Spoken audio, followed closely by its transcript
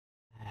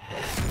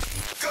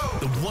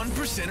One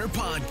Percenter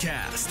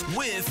Podcast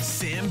with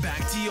Sam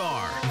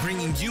Bakhtiar,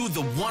 bringing you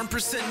the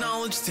 1%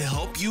 knowledge to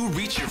help you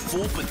reach your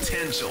full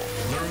potential.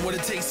 Learn what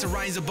it takes to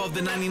rise above the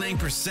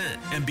 99%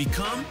 and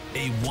become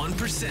a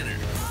 1%er.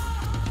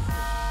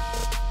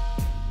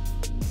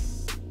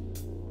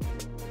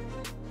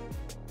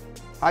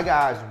 Hi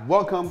guys,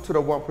 welcome to the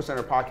One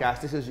Percenter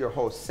Podcast. This is your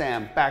host,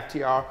 Sam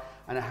Bakhtiar,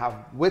 and I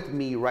have with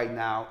me right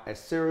now a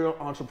serial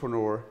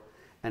entrepreneur,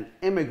 an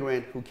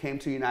immigrant who came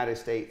to the United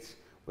States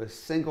with a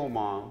single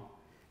mom,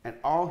 and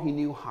all he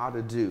knew how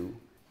to do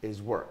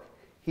is work.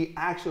 He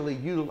actually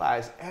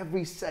utilized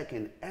every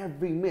second,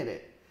 every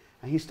minute,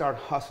 and he started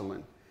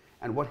hustling.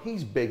 And what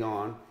he's big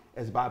on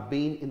is about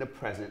being in the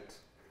present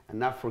and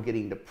not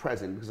forgetting the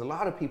present, because a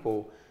lot of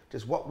people,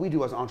 just what we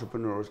do as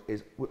entrepreneurs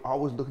is we're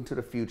always looking to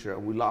the future,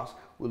 and we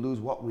lose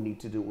what we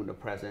need to do in the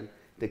present.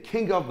 The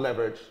king of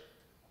leverage,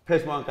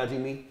 Pejman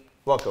Ghadimi,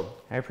 welcome.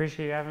 I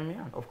appreciate you having me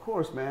on. Of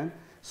course, man.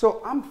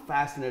 So I'm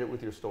fascinated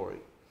with your story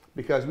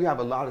because we have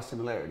a lot of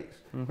similarities,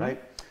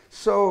 right?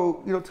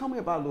 So, tell me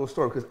about a little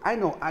story, because I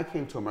know I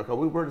came to America.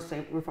 We're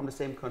from the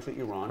same country,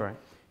 Iran. Right.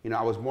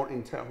 I was born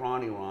in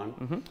Tehran,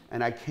 Iran,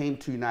 and I came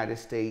to the United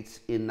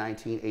States in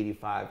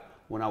 1985.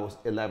 When I was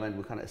 11,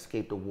 we kind of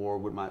escaped the war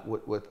with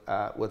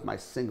my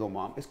single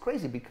mom. It's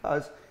crazy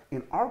because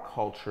in our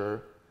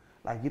culture,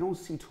 like, you don't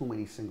see too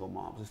many single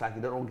moms. It's like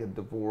they don't get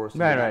divorced,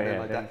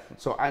 that.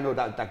 So I know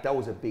that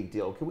was a big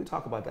deal. Can we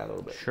talk about that a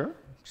little bit? Sure.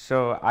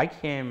 So I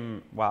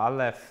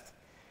left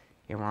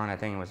Iran, I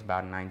think it was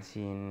about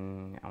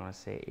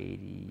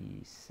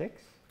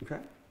 86. Okay.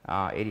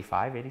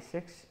 85,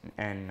 86.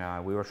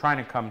 And we were trying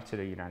to come to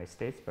the United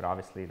States, but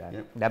obviously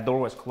that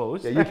door was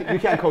closed. Yeah, you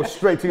can't go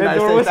straight to the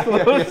United States.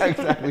 The door was closed. Yeah,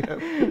 exactly.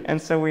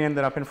 And so we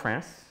ended up in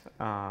France.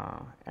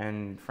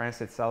 And France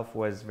itself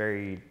was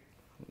very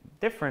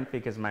different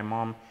because my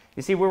mom,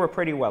 you see, we were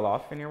pretty well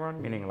off in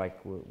Iran, meaning like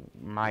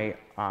my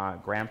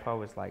grandpa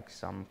was like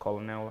some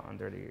colonel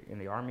in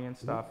the army and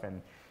stuff, and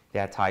they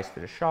had ties to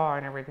the Shah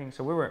and everything.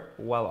 So we were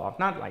well off,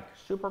 not like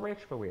super rich,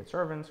 but we had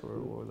servants, we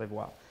lived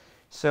well.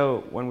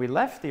 So when we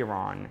left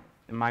Iran,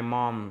 my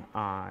mom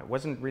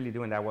wasn't really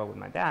doing that well with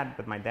my dad,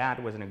 but my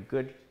dad was in a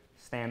good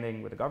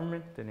standing with the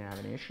government, didn't have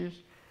any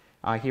issues.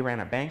 He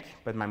ran a bank,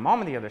 but my mom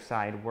on the other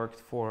side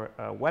worked for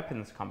a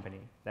weapons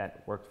company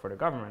that worked for the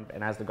government,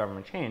 and as the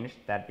government changed,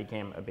 that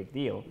became a big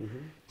deal.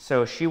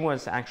 So she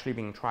was actually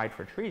being tried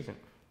for treason.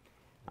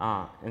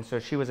 And so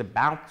she was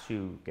about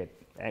to get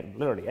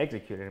literally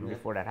executed, and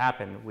before that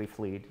happened, we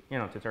fled,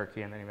 to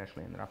Turkey, and then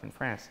eventually ended up in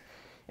France.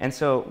 And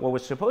so what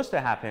was supposed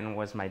to happen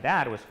was my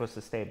dad was supposed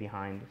to stay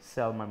behind,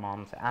 sell my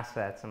mom's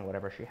assets and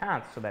whatever she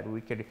had so that we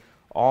could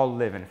all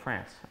live in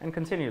France and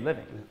continue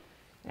living.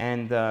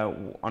 And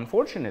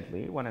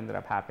unfortunately, what ended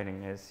up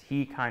happening is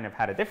he kind of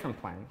had a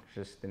different plan,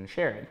 just didn't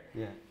share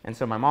it. And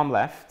so my mom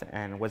left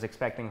and was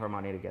expecting her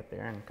money to get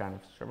there and kind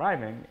of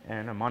surviving.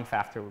 And a month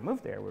after we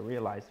moved there, we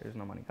realized there's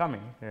no money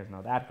coming, there's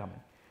no dad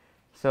coming.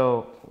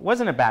 So it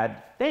wasn't a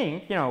bad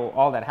thing,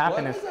 all that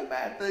happened. What is a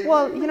bad thing?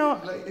 Well,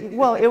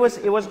 it was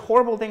a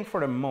horrible thing for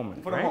the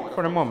moment,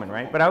 For the moment,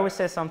 right? But I always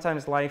say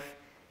sometimes life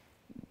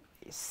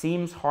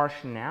seems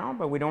harsh now,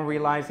 but we don't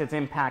realize its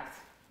impact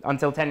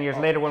until 10 years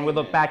later when we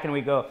look back and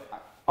we go,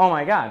 oh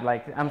my God,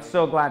 like, I'm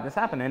so glad this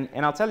happened.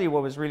 And I'll tell you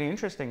what was really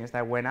interesting is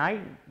that when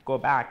I go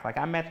back, like,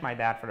 I met my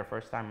dad for the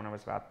first time when I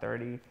was about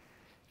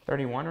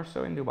 31 or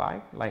so in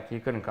Dubai. Like,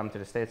 he couldn't come to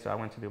the States, so I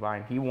went to Dubai,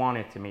 and he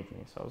wanted to meet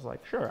me. So I was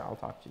like, sure, I'll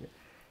talk to you.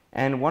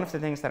 And one of the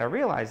things that I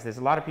realized is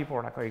a lot of people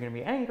are like, are you going to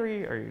be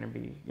angry? Or are you going to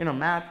be,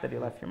 mad that you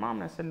left your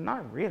mom? And I said,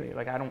 not really.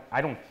 Like, I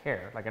don't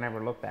care. Like, I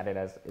never looked at it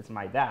as it's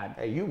my dad.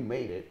 Hey, you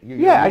made it.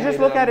 I just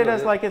look at it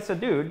as like it's a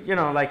dude,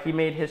 like he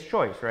made his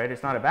choice, right?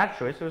 It's not a bad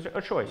choice. It was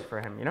a choice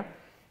for him,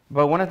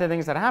 But one of the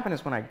things that happened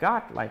is when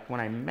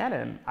I met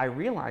him, I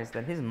realized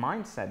that his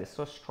mindset is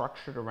so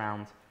structured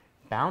around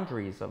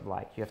boundaries of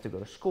like, you have to go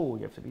to school,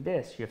 you have to be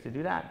this, you have to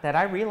do that, that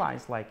I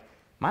realized like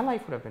my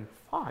life would have been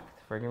fucked,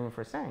 forgive me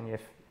for saying,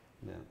 if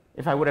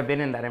I would have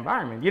been in that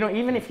environment.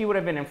 Even if he would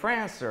have been in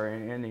France or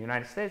in the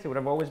United States, it would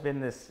have always been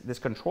this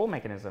control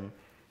mechanism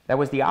that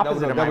was the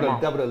opposite of my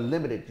mom. That would have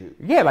limited you.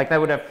 Yeah, like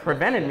that would have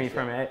prevented me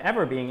from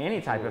ever being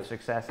any type of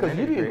success. Because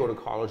you didn't go to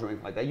college or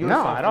anything like that. You're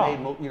no, at all.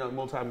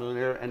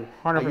 Multi-millionaire, and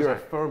 100%. You're a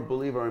firm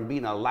believer in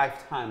being a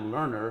lifetime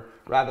learner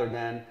rather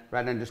than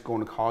just going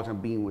to college and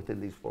being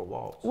within these four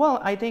walls. Well,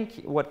 I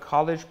think what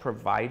college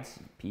provides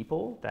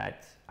people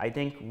that I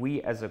think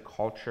we as a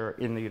culture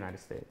in the United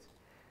States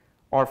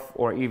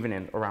or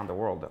even around the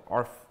world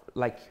are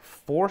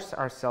force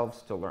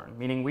ourselves to learn,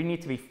 meaning we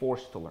need to be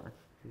forced to learn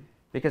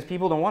because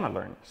people don't want to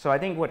learn. So I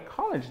think what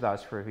college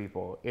does for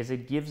people is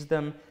it gives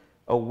them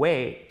a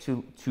way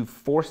to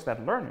force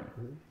that learning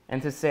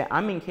and to say,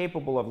 I'm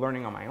incapable of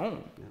learning on my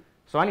own.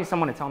 So I need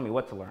someone to tell me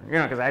what to learn,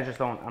 because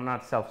I'm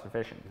not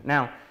self-sufficient.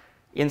 Now,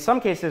 in some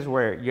cases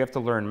where you have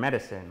to learn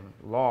medicine,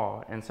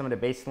 law, and some of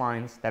the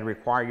baselines that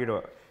require you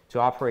to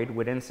operate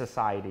within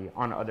society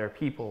on other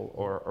people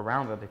or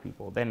around other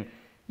people, then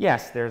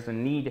yes, there's a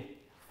need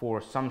for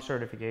some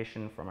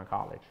certification from a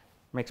college.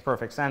 Makes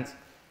perfect sense.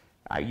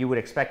 You would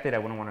expect it. I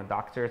wouldn't want a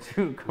doctor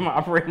to come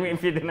operate me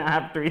if you didn't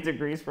have 3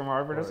 degrees from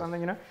Harvard or something,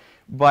 you know.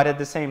 But at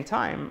the same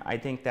time, I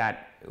think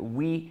that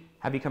we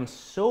have become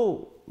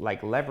so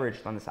like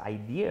leveraged on this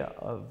idea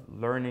of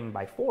learning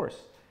by force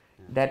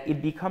that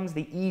it becomes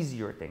the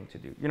easier thing to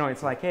do. You know,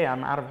 it's like, hey,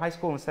 I'm out of high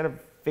school. Instead of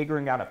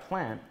figuring out a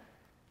plan,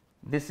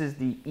 this is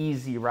the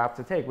easy route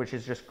to take, which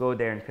is just go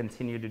there and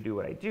continue to do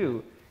what I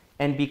do.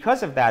 And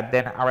because of that,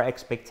 then our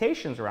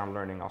expectations around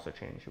learning also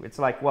change. It's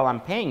like, well, I'm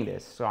paying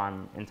this, so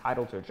I'm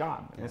entitled to a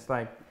job. And it's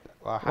like,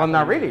 well,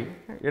 not really.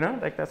 You know,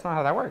 like that's not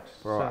how that works.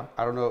 Bro, so.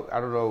 I don't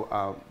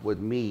know. With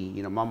me,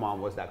 you know, my mom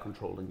was that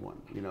controlling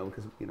one. You know,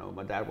 because you know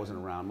my dad wasn't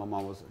around. My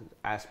mom was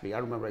asked me. I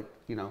remember,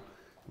 you know,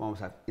 mom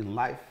was like, in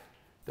life,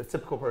 the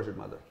typical Persian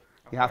mother.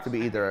 You have to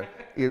be either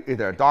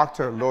a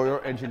doctor,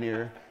 lawyer,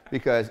 engineer.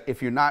 Because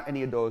if you're not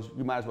any of those,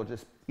 you might as well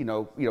just you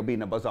know be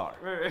in a bazaar.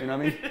 You know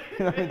what I mean? You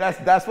know what I mean?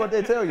 That's what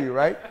they tell you,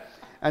 right?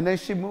 And then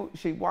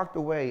she walked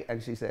away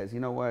and she says,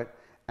 you know what?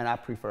 And I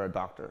prefer a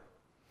doctor.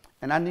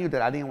 And I knew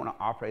that I didn't want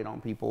to operate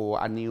on people.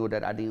 I knew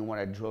that I didn't want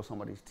to drill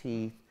somebody's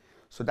teeth.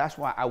 So that's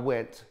why I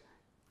went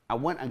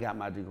and got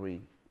my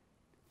degree,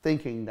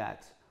 thinking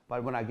that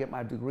but when I get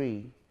my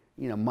degree,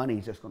 you know,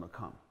 money's just gonna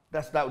come.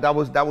 That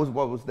was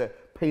what was the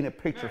painted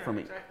picture for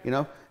me, you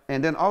know.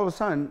 And then all of a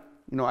sudden,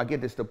 you know, I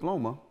get this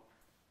diploma.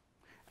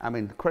 I'm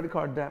in credit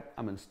card debt.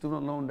 I'm in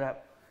student loan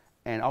debt,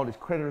 and all these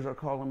creditors are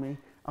calling me.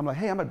 I'm like,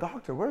 hey, I'm a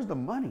doctor. Where's the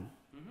money?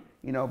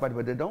 You know, but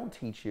what they don't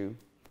teach you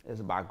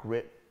is about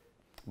grit,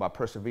 about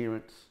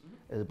perseverance,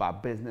 is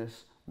about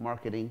business,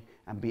 marketing,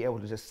 and be able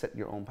to just set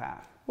your own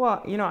path.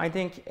 Well, you know, I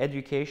think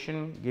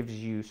education gives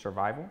you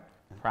survival.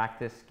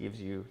 Practice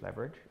gives you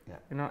leverage. Yeah.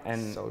 You know,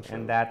 and So true.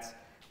 and that's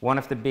one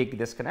of the big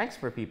disconnects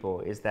for people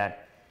is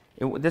that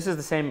this is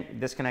the same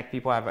disconnect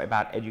people have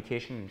about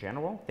education in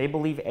general. They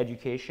believe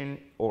education,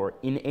 or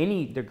in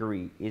any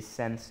degree, is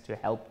sent to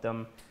help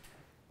them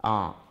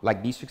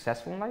like be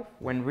successful in life,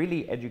 when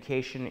really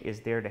education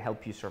is there to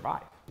help you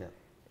survive. Yeah.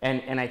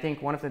 And I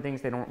think one of the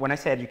things they don't, when I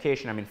say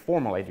education, I mean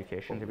formal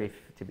education,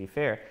 to be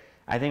fair.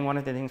 I think one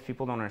of the things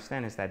people don't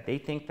understand is that they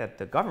think that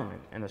the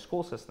government and the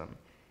school system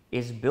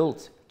is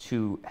built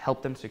to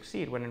help them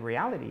succeed, when in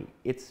reality,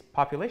 it's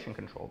population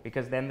control,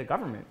 because then the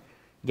government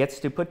gets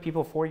to put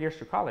people 4 years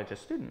through college as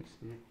students,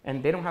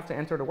 and they don't have to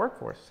enter the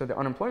workforce, so the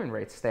unemployment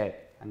rates stay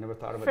I never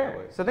thought of it fair. that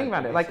way. So think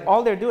about it, like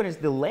all they're doing is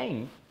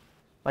delaying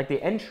like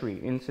the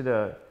entry into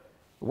the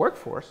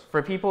workforce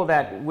for people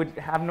that would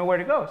have nowhere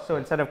to go. So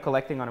instead of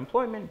collecting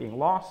unemployment, being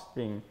lost,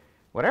 being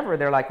whatever,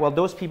 they're like, well,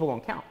 those people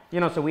don't count. You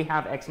know, so we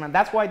have X amount.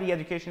 That's why the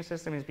education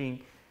system is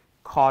being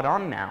caught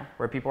on now,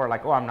 where people are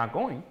like, oh, I'm not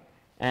going.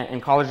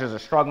 And colleges are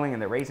struggling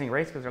and they're raising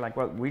rates because they're like,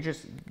 well,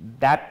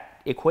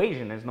 that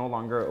equation is no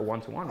longer a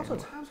one-to-one. Also,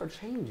 times are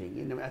changing.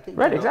 You know, I think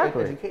Right,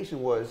 exactly.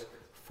 education was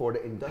for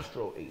the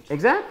industrial age.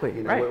 Exactly,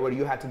 You know, right. where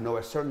you had to know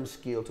a certain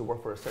skill to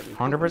work for a certain 100%,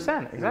 company.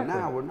 exactly. And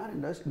now we're not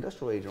in the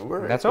industrial age.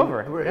 We're That's in,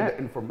 over, We're yeah. in the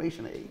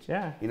information age.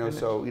 Yeah. You know,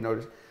 so you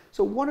know,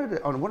 so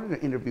on one of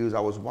the interviews I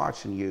was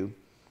watching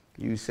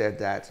you said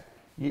that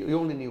you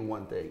only knew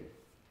one thing,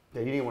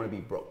 that you didn't want to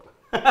be broke.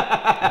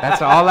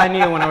 That's all I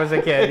knew when I was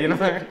a kid, you know.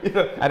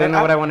 I didn't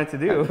know what I wanted to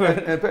do.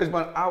 And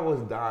Pejman, I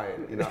was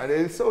dying, you know, and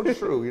it's so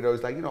true, you know.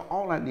 It's like, you know,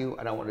 all I knew,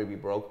 I don't want to be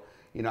broke.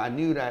 You know, I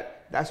knew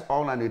that's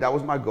all I knew. That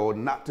was my goal,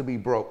 not to be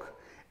broke.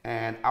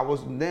 And I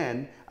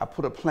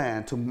put a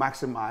plan to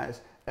maximize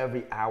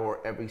every hour,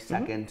 every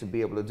second to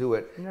be able to do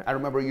it. Yeah. I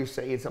remember you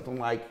saying something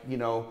like, you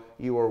know,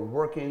 you were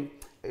working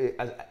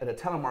at a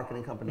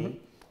telemarketing company,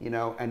 you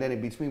know, and then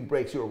in between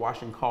breaks you were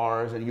washing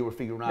cars and you were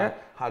figuring out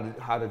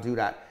how to do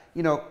that.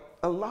 You know,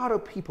 a lot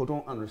of people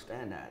don't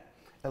understand that.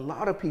 A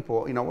lot of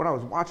people, you know, when I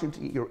was watching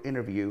your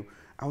interview,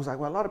 I was like,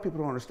 well, a lot of people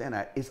don't understand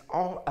that. It's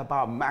all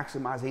about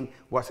maximizing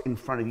what's in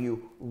front of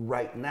you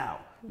right now.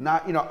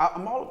 Not, you know,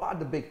 I'm all about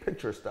the big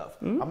picture stuff.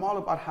 I'm all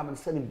about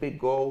setting big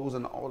goals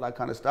and all that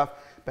kind of stuff.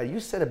 But you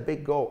set a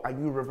big goal and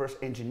you reverse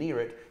engineer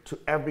it to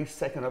every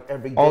second of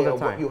every day of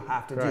what you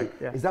have to do.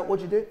 Yeah. Is that what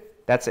you did?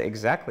 That's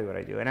exactly what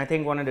I do. And I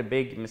think one of the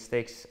big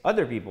mistakes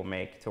other people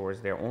make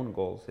towards their own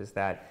goals is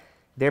that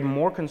they're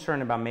more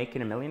concerned about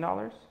making $1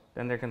 million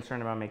than they're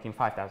concerned about making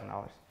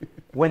 $5,000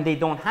 when they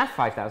don't have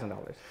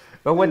 $5,000.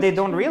 But what they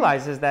don't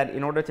realize is that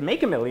in order to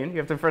make $1 million, you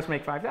have to first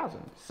make 5,000.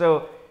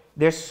 So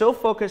they're so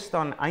focused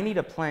on, I need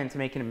a plan to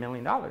making $1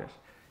 million,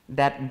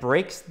 that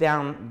breaks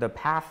down the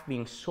path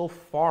being so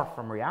far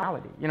from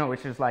reality, you know,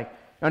 which is like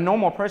a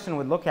normal person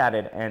would look at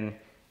it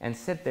and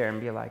sit there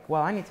and be like,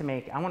 well, I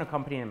want a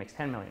company that makes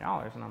 $10 million.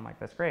 And I'm like,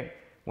 that's great.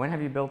 When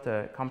have you built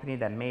a company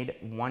that made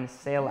one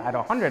sale at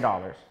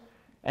 $100?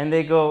 And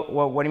they go,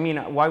 well, what do you mean?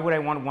 Why would I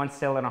want one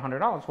sale at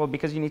 $100? Well,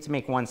 because you need to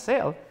make one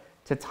sale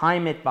to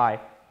time it by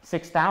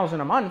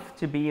 6,000 a month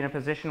to be in a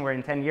position where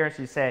in 10 years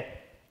you say,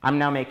 I'm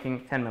now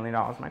making $10 million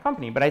in my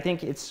company. But I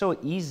think it's so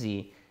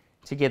easy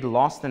to get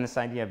lost in this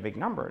idea of big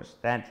numbers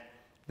that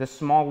the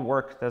small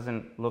work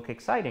doesn't look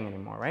exciting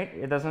anymore, right?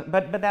 It doesn't,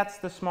 but that's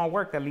the small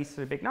work that leads to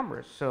the big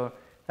numbers. So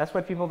that's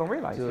what people don't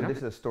realize. Dude, this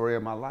is a story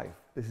of my life.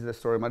 This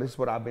is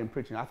what I've been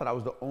preaching. I thought I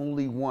was the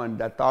only one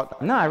that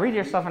thought. No, I read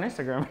your stuff on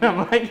Instagram and I'm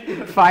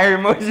like, fire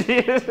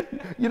emojis.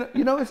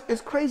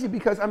 It's crazy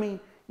because, I mean,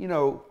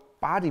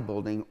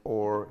 bodybuilding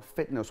or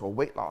fitness or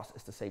weight loss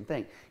is the same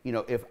thing.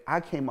 If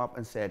I came up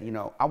and said,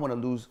 I want to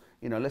lose,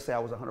 let's say I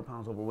was 100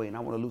 pounds overweight and I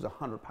want to lose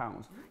 100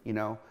 pounds,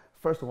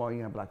 first of all,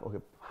 you're going to be like,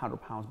 okay, 100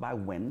 pounds by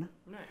when?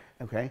 Right.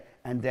 Okay.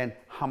 And then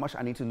how much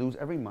I need to lose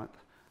every month,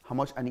 how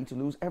much I need to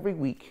lose every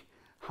week,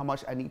 how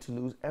much I need to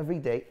lose every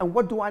day, and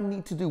what do I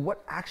need to do?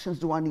 What actions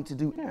do I need to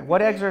do? Yeah.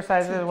 What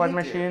exercises, what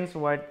machines,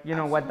 what,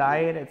 what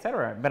diet,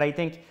 etc. But I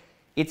think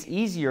it's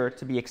easier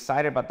to be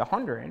excited about the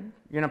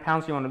 100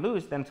 pounds you want to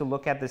lose than to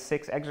look at the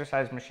 6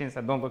 exercise machines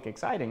that don't look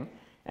exciting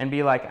and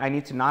be like, I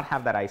need to not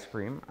have that ice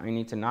cream, I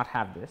need to not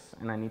have this,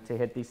 and I need to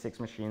hit these 6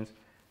 machines,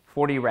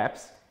 40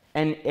 reps.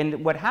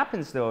 And what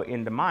happens though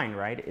in the mind,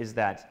 right, is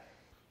that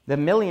the $1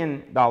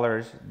 million,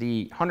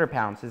 the 100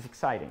 pounds is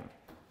exciting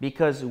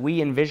because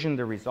we envision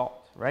the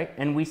result, right?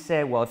 And we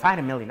say, well, if I had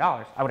 $1 million,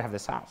 I would have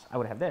this house, I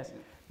would have this.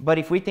 But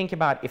if we think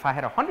about if I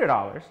had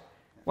 $100,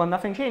 well,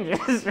 nothing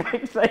changes,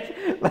 right? It's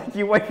like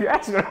you wipe your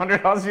ass with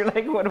 $100, you're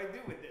like, what do I do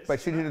with this?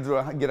 But you need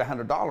to get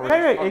 $100.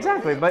 Right,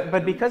 exactly.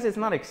 But because it's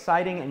not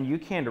exciting and you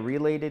can't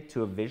relate it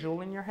to a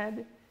visual in your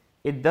head,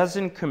 it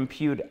doesn't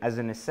compute as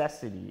a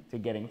necessity to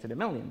getting to the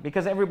million.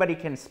 Because everybody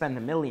can spend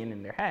 $1 million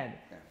in their head,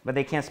 but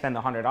they can't spend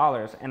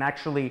 $100 and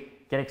actually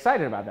get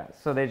excited about that.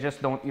 So they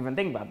just don't even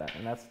think about that,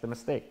 and that's the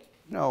mistake.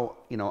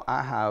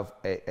 I have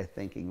a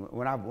thinking.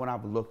 When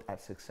I've looked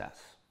at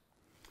success,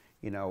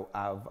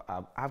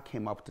 I've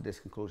came up to this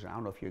conclusion. I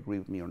don't know if you agree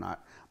with me or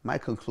not. My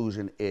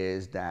conclusion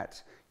is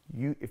that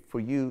for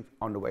you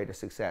on the way to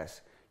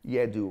success, you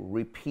had to do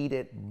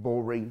repeated,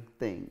 boring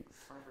things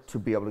to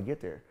be able to get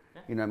there.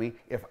 You know what I mean?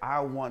 If I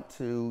want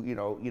to,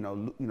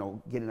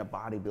 get in a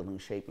bodybuilding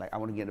shape, like I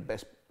want to get the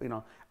best,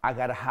 I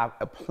got to have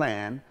a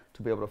plan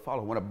to be able to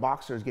follow. When a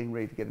boxer is getting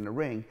ready to get in the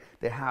ring,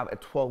 they have a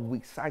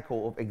 12-week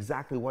cycle of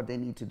exactly what they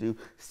need to do,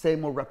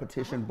 same old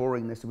repetition,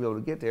 boringness to be able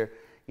to get there.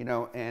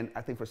 And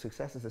I think for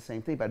success it's the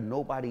same thing, but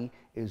nobody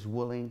is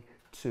willing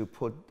to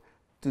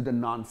do the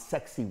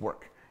non-sexy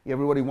work.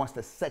 Everybody wants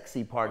the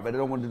sexy part, but they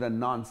don't want to do the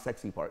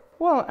non-sexy part.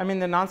 Well, I mean,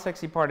 the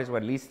non-sexy part is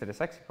what leads to the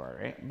sexy part,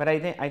 right? But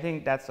I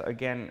think that's,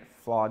 again,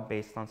 flawed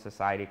based on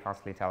society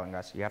constantly telling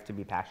us you have to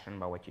be passionate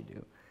about what you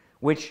do,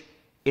 which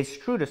is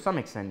true to some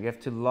extent. You have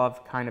to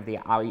love kind of the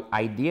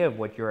idea of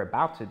what you're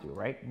about to do,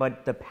 right?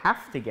 But the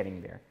path to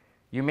getting there,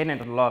 you may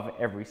not love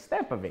every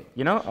step of it.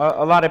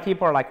 A lot of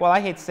people are like, well, I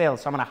hate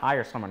sales, so I'm going to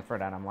hire someone for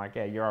that. I'm like,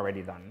 yeah, you're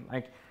already done.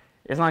 Like,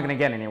 it's not going to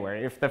get anywhere.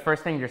 If the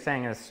first thing you're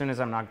saying is as soon as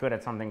I'm not good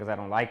at something because I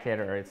don't like it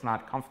or it's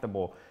not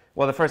comfortable,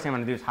 well, the first thing I'm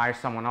going to do is hire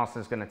someone else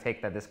who's going to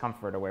take that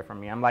discomfort away from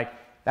me. I'm like,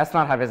 that's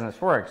not how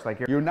business works. Like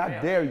you're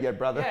not there yet,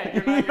 brother.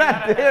 Yeah, you're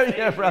not there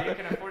yet, brother. You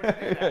can afford to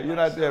do that. You're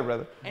not there,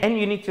 brother. And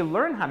you need to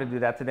learn how to do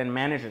that to then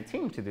manage a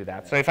team to do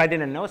that. So if I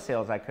didn't know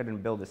sales, I couldn't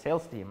build a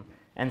sales team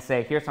and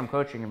say, here's some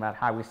coaching about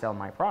how we sell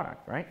my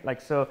product, right?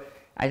 Like, so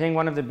I think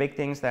one of the big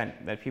things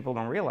that people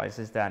don't realize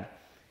is that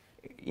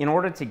in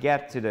order to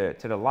get to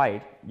the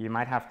light, you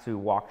might have to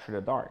walk through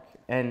the dark.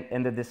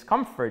 And the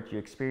discomfort you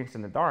experience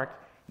in the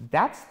dark,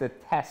 that's the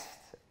test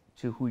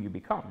to who you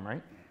become,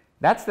 right?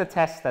 That's the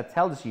test that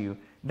tells you,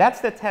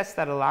 that's the test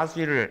that allows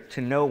you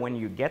to know when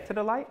you get to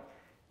the light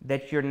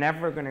that you're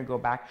never going to go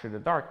back through the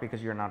dark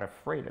because you're not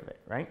afraid of it,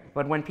 right?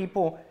 But when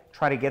people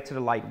try to get to the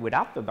light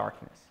without the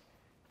darkness,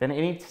 then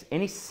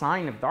any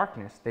sign of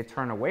darkness, they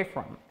turn away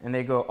from. And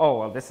they go, oh,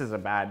 well, this is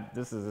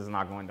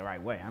not going the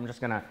right way. I'm just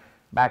going to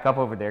back up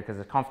over there because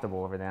it's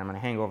comfortable over there. I'm going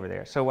to hang over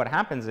there. So what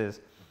happens is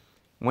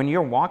when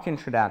you're walking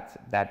through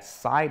that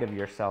side of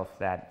yourself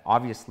that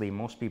obviously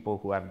most people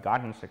who have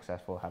gotten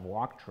successful have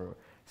walked through,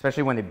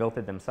 especially when they built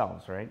it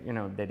themselves, right?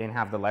 They didn't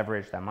have the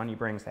leverage that money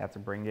brings. They had to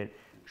bring it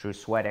through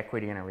sweat,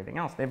 equity, and everything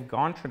else. They've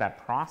gone through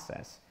that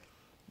process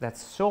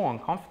that's so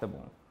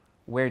uncomfortable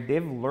where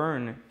they've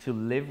learned to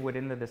live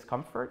within the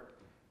discomfort,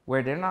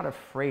 where they're not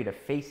afraid of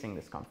facing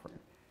discomfort.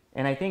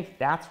 And I think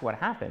that's what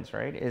happens,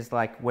 right? Is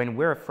like when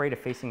we're afraid of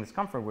facing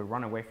discomfort, we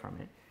run away from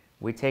it.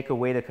 We take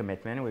away the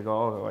commitment and we go,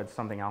 oh, it's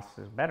something else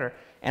is better.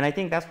 And I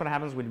think that's what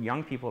happens with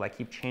young people that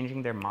keep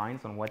changing their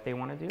minds on what they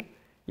want to do.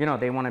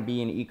 They want to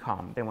be in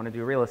e-com, they want to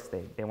do real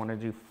estate, they want to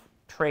do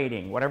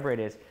trading, whatever it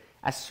is.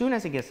 As soon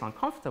as it gets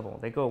uncomfortable,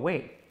 they go,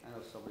 wait,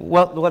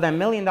 well, that $1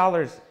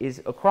 million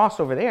is across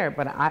over there,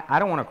 but I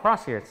don't want to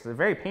cross here. It's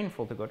very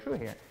painful to go through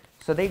here.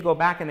 So they go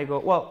back and they go,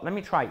 well, let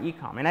me try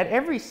e-com. And at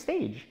every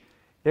stage,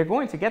 they're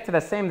going to get to the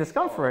same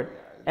discomfort.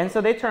 And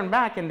so they turn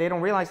back and they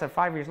don't realize that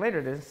 5 years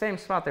later, they're the same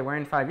spot they were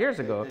in 5 years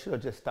ago. They should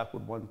have just stuck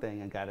with one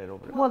thing and got it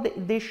over there. Well,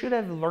 they should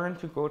have learned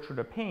to go through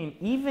the pain,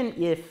 even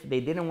if they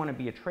didn't want to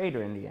be a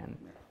trader in the end.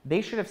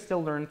 They should have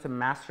still learned to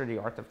master the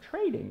art of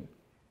trading,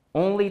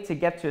 only to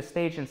get to a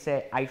stage and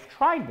say, I've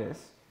tried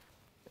this.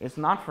 It's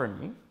not for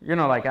me.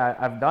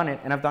 I've done it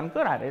and I've done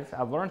good at it.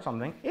 I've learned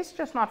something. It's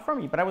just not for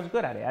me, but I was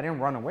good at it. I didn't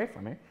run away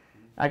from it.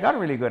 I got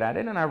really good at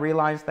it, and I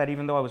realized that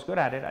even though I was good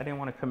at it, I didn't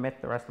want to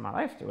commit the rest of my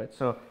life to it.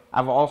 So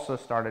I've also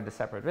started a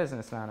separate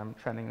business now, and I'm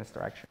trending this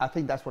direction. I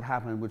think that's what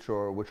happened with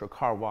your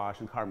car wash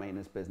and car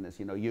maintenance business.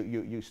 You know,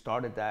 you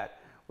started that,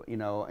 you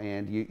know,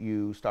 and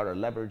you started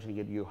leveraging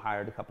it. You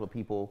hired a couple of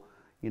people,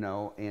 you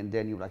know, and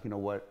then you're like, you know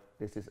what,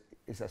 this is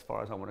as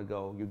far as I want to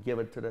go. You give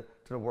it to the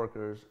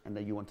workers, and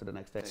then you went to the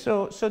next day.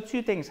 So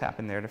two things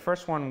happened there. The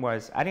first one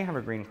was I didn't have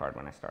a green card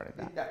when I started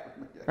that. Yeah.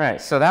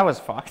 Right, so that was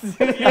fucked.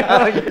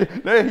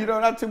 You know,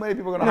 not too many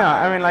people are gonna. No,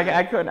 hire. I mean, like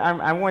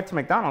I went to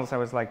McDonald's. I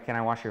was like, "Can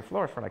I wash your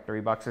floors for like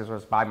 $3?" It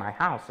was by my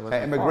house. It was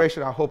Hey,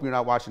 immigration. I hope you're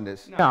not watching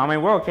this. No, I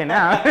mean we're okay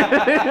now.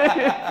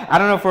 I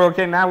don't know if we're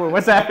okay now with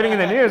what's happening in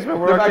the news, but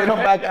we're okay. I come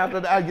back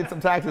after that and get some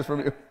taxes from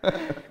you.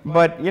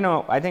 But you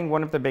know, I think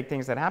one of the big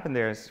things that happened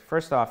there is,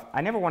 first off, I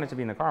never wanted to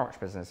be in the car wash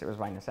business. It was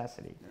by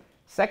necessity. Yeah.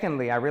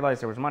 Secondly, I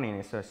realized there was money in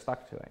it, so I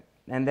stuck to it.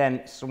 And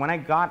then, so when I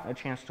got a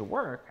chance to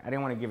work, I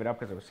didn't want to give it up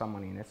because there was some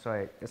money in it, so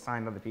I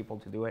assigned other people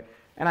to do it,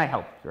 and I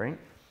helped, right?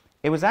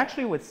 It was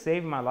actually what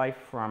saved my life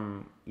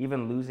from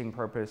even losing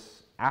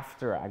purpose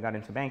after I got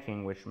into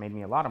banking, which made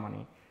me a lot of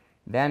money.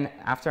 Then,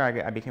 after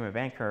I became a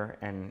banker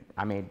and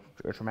I made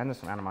a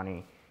tremendous amount of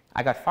money,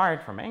 I got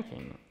fired from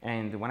banking.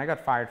 And when I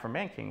got fired from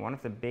banking, one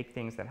of the big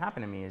things that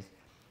happened to me is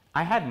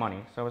I had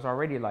money, so I was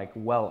already like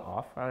well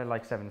off. I had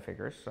like 7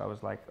 figures, so I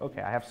was like,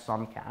 okay, I have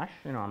some cash.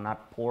 You know, I'm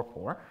not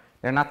poor.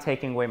 They're not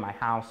taking away my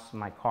house,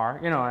 my car,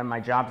 you know, and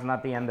my job's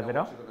not the end of it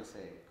all.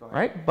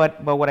 Right?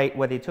 But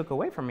what they took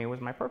away from me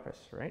was my purpose,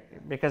 right?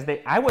 Because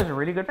I was a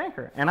really good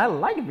banker, and I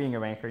liked being a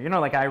banker. You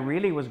know, like I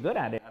really was good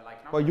at it.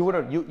 Well, you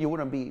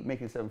wouldn't be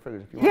making 7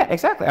 figures if you. Yeah,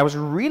 exactly. I was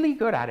really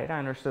good at it. I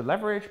understood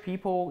leverage,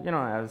 people. You know,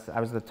 I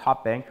was the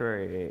top banker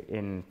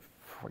in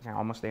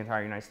almost the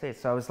entire United States.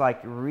 So I was like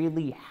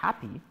really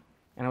happy,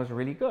 and I was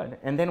really good.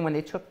 And then when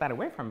they took that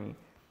away from me,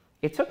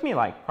 it took me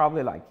like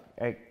probably like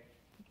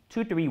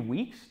 2-3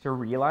 weeks to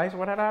realize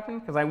what had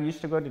happened, because I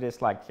used to go to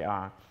this like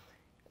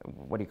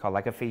what do you call it,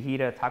 like a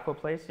fajita taco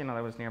place, you know,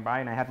 that was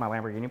nearby, and I had my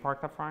Lamborghini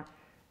parked up front,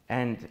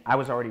 and I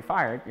was already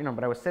fired, you know,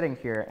 but I was sitting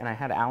here and I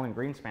had Alan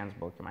Greenspan's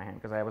book in my hand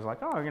because I was like,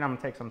 oh, you know, I'm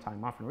gonna take some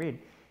time off and read.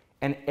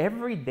 And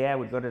every day I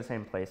would go to the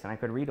same place and I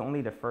could read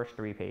only the first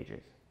 3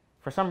 pages.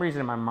 For some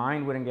reason, my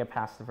mind wouldn't get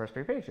past the first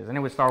 3 pages, and it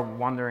would start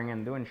wandering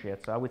and doing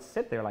shit. So I would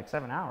sit there like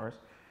 7 hours,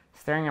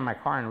 staring at my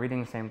car and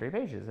reading the same 3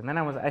 pages. And then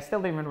I still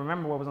didn't even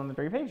remember what was on the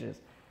 3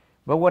 pages.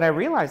 But what I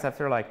realized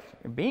after like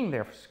being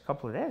there for a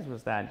couple of days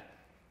was that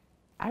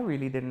I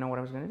really didn't know what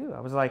I was going to do. I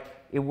was like,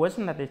 it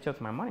wasn't that they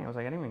took my money. I was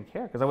like, I didn't even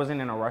care because I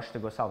wasn't in a rush to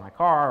go sell my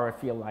car or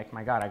feel like,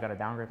 my God, I got to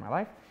downgrade my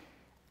life.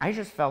 I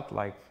just felt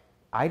like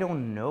I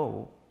don't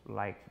know,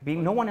 like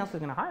no one else is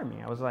going to hire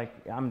me. I was like,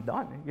 I'm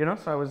done, you know?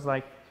 So I was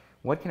like,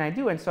 what can I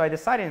do? And so I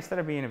decided, instead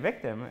of being a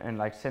victim and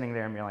like sitting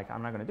there and being like,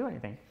 I'm not going to do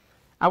anything,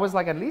 I was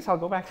like, at least I'll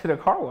go back to the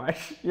car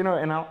wash, you know,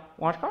 and I'll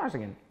wash cars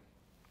again.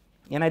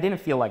 And I didn't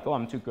feel like, oh,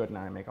 I'm too good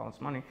now, I make all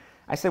this money.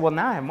 I said, well,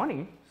 now I have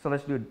money, so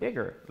let's do it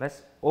bigger.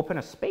 Let's open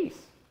a space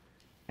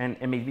and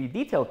maybe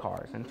detail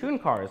cars and tune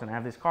cars. And I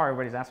have this car,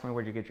 everybody's asking me,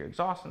 where'd you get your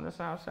exhaust and this?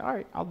 And I said, all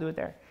right, I'll do it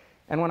there.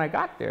 And when I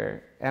got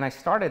there and I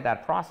started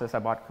that process, I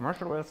bought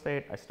commercial real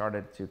estate. I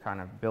started to kind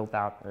of build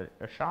out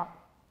a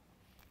shop,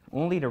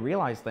 only to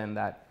realize then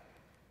that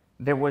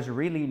there was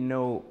really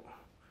no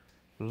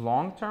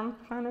long-term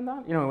plan in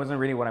that. You know, it wasn't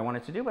really what I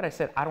wanted to do, but I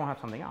said, I don't have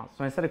something else.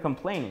 So instead of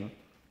complaining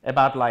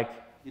about like,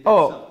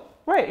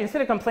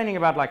 instead of complaining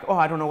about like, oh,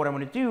 I don't know what I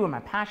want to do and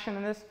my passion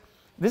in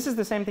this is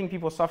the same thing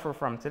people suffer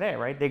from today,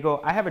 right? They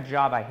go, I have a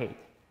job I hate.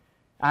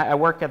 I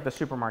work at the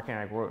supermarket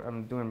and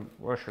I'm doing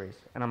groceries.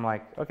 And I'm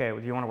like, okay,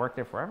 well, do you want to work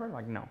there forever?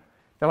 Like, no.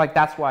 They're like,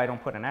 that's why I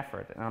don't put an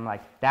effort. And I'm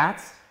like,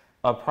 that's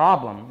a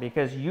problem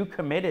because you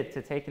committed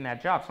to taking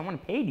that job. Someone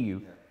paid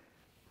you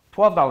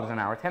 $12 an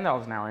hour,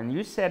 $10 an hour, and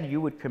you said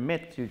you would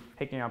commit to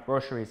picking up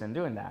groceries and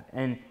doing that.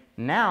 And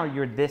now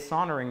you're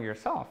dishonoring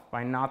yourself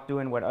by not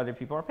doing what other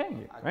people are paying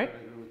you, right? I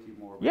agree with you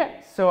more.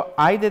 Yeah, so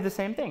I did the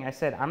same thing. I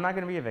said, I'm not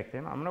going to be a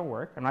victim. I'm going to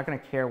work. I'm not going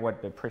to care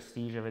what the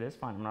prestige of it is.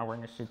 Fine, I'm not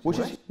wearing a suit.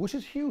 Which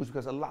is huge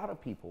because a lot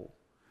of people,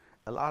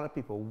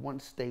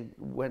 once they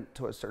went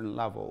to a certain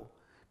level,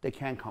 they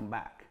can't come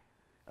back.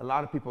 A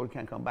lot of people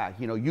can't come back.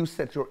 You know, you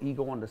set your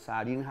ego on the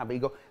side. You didn't have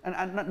ego, and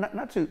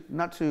not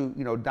to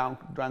you know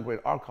downgrade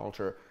our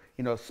culture.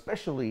 You know,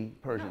 especially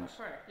Persians.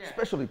 No, yeah.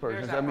 Especially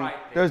Persians. I mean,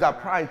 there's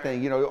that pride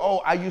thing. You know, oh,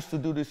 I used to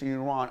do this in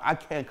Iran. I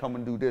can't come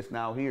and do this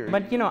now here.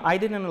 But you know, I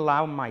didn't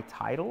allow my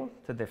title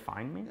to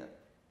define me. Yeah.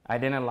 I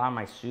didn't allow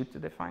my suit to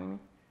define me.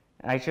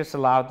 I just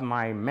allowed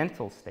my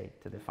mental state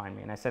to define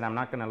me. And I said, I'm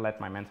not going to let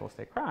my mental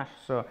state crash.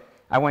 So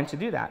I went to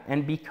do that.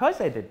 And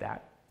because I did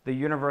that, the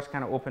universe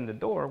kind of opened the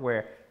door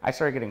where I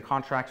started getting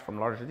contracts from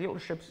larger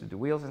dealerships to do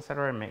wheels, et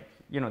cetera, and make,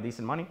 you know,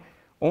 decent money,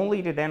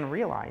 only to then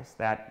realize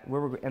that we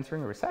were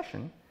entering a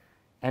recession.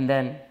 And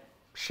then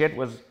shit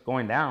was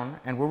going down,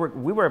 and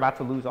we were about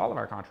to lose all of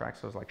our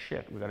contracts. So I was like,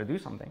 shit, we got to do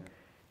something.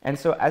 And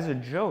so as a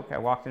joke, I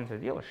walked into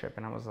the dealership,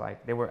 and I was like,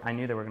 I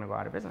knew they were going to go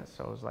out of business.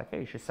 So I was like, hey,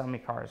 you should sell me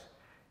cars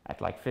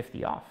at like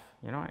 50 off,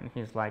 you know? And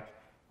he's like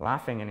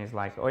laughing, and he's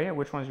like, oh yeah,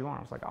 which ones do you want?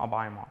 I was like, I'll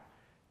buy them all.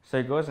 So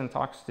he goes and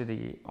talks to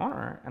the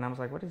owner, and I was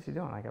like, what is he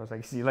doing? Like, I was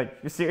like, is he like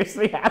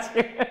seriously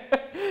asking?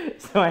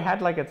 So I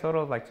had like a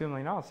total of like $2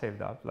 million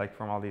saved up, like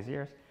from all these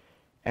years.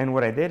 And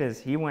what I did is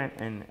he went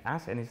and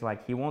asked, and he's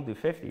like, he won't do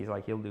 50. He's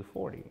like, he'll do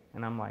 40.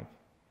 And I'm like,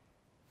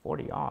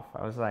 40 off.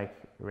 I was like,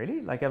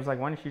 really? Like, I was like,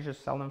 why don't you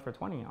just sell them for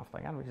 20 off?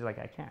 Like, he's like,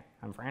 I can't.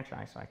 I'm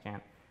franchised, so I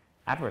can't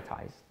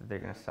advertise that they're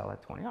going to sell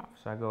at 20 off.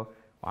 So I go,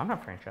 well, I'm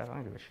not franchised. I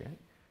don't give a shit.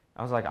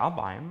 I was like, I'll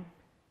buy them,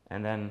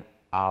 and then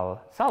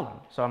I'll sell them.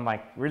 So I'm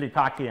like really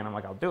cocky, and I'm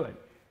like, I'll do it.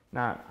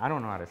 Now, I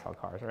don't know how to sell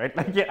cars, right?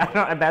 Like, yeah,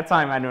 at that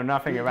time, I knew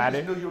nothing about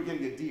it. You knew you were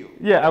getting a deal.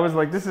 Yeah, I was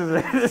like, this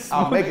is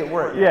I'll make it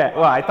work. Yeah,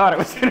 well, I thought it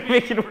was going to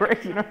make it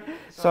work, you know?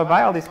 So I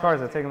buy all these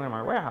cars, I take them to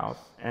my warehouse,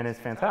 and it's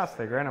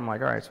fantastic, right? I'm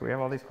like, all right, so we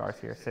have all these cars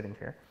here, sitting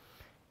here.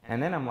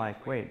 And then I'm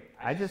like, wait,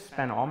 I just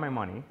spent all my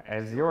money, I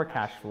have zero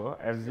cash flow,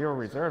 I have zero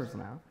reserves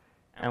now,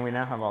 and we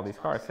now have all these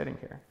cars sitting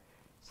here.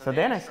 So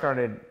then I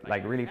started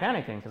like really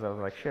panicking because I was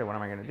like, shit, what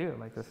am I going to do?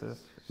 Like, this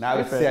is now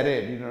it's set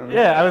in, you know what I mean?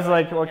 Yeah, I was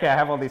like, okay, I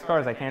have all these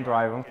cars, I can't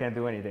drive them, can't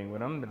do anything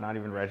with them, they're not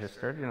even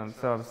registered, you know.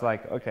 So I was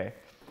like, okay.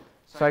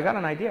 So I got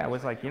an idea. I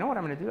was like, you know what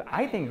I'm going to do?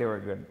 I think they were a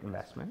good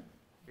investment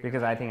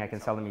because I think I can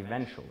sell them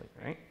eventually,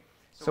 right?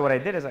 So what I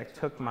did is I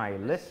took my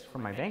list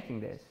from my banking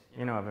days,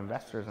 you know, of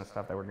investors and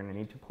stuff that we're going to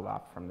need to pull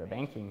out from the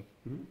banking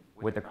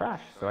with the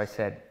crash. So I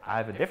said, I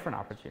have a different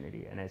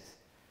opportunity, and it's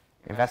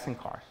invest in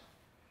cars.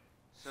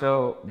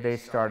 So they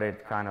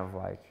started kind of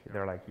like,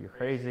 they're like, you're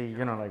crazy,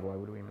 you know, like, why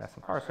would we invest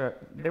in cars? So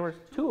there was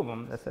two of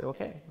them that said,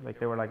 okay, like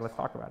they were like, let's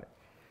talk about it.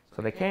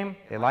 So they came,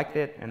 they liked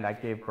it, and that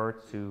gave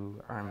birth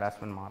to our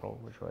investment model,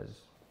 which was,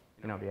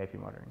 you know, VIP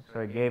motoring.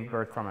 So it gave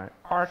birth from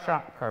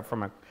a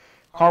from a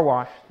car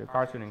wash to a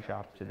car tuning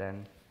shop to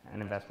then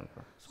an investment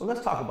firm. So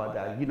let's talk about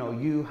that. You know,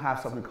 you have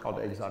something called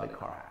the exotic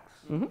car hacks.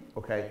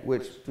 Okay,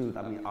 which, dude,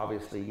 I mean,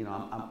 obviously, you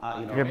know,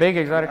 you know, You're a big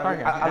exotic car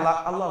guy.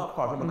 I love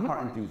cars. I'm a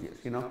car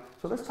enthusiast. You know,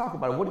 so let's talk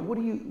about it. What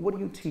do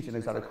you teach in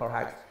exotic car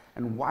hacks,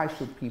 and why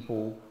should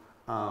people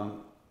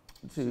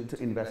to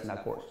invest in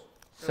that course?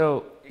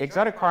 So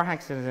exotic car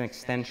hacks is an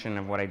extension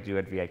of what I do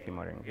at VIP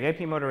Motoring.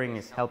 VIP Motoring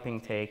is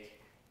helping take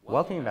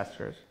wealthy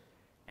investors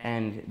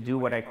and do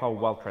what I call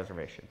wealth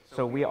preservation.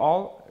 So we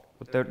all,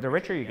 the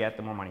richer you get,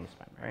 the more money you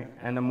spend, right?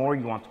 And the more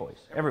you want toys.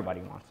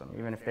 Everybody wants them.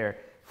 Even if they're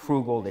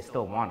frugal, they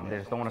still want them. They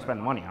just don't want to spend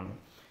the money on them.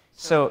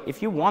 So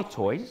if you want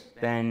toys,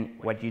 then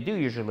what you do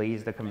usually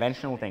is the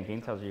conventional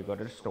thinking tells you go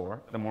to the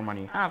store. The more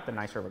money you have, the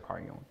nicer of a car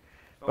you own.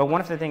 But one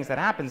of the things that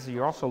happens is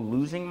you're also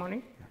losing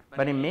money.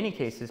 But in many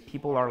cases,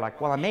 people are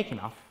like, well, I make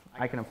enough.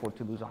 I can afford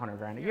to lose 100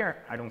 grand a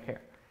year. I don't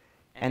care.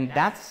 And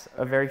that's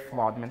a very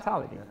flawed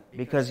mentality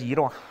because you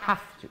don't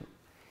have to.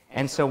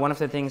 And so one of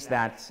the things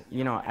that,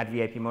 you know, at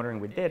VIP Motoring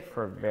we did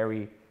for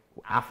very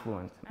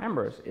affluent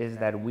members is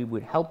that we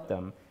would help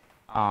them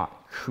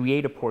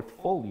create a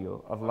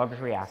portfolio of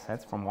luxury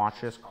assets from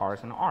watches,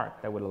 cars, and art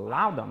that would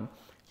allow them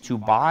to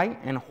buy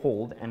and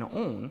hold and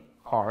own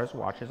cars,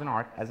 watches, and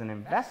art as an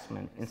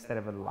investment instead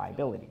of a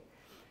liability.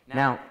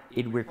 Now,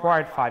 it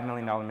required $5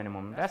 million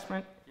minimum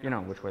investment, you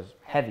know, which was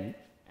heavy,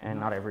 and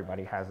not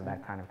everybody has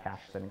that kind of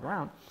cash sitting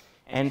around.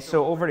 And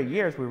so over the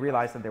years, we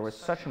realized that there was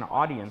such an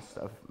audience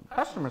of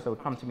customers that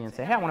would come to me and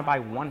say, hey, I want to buy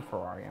one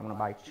Ferrari, I want to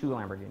buy 2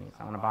 Lamborghinis,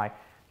 I want to buy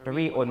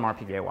 3 Audemars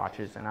Piguet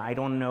watches, and I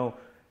don't know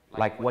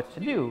like what to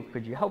do,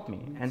 could you help me?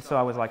 And so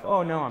I was like,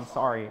 oh no, I'm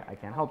sorry, I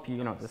can't help you,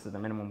 you know, this is the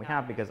minimum we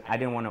have, because I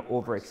didn't want to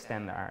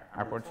overextend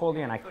our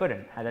portfolio, and I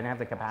couldn't. I didn't have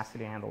the capacity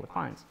to handle the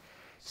clients.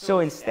 So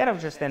instead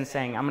of just then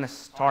saying, I'm going to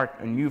start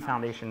a new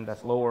foundation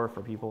that's lower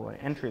for people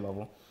at entry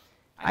level,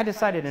 I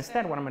decided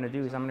instead what I'm going to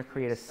do is I'm going to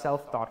create a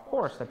self-taught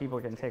course that people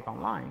can take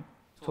online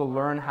to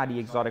learn how the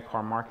exotic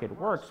car market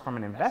works from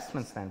an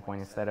investment standpoint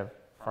instead of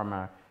from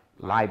a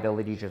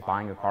liability, just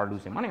buying a car,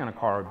 losing money on a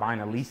car, or buying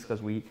a lease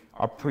because we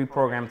are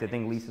pre-programmed to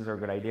think leases are a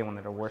good idea when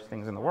they're the worst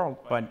things in the world.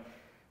 But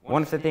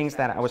one of the things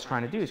that I was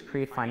trying to do is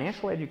create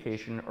financial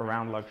education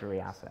around luxury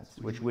assets,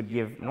 which would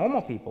give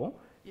normal people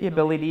the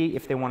ability,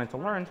 if they wanted to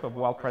learn, to have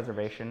wealth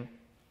preservation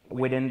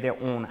within their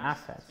own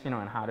assets, you know,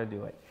 and how to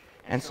do it.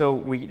 And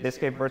so this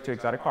gave birth to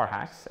Exotic Car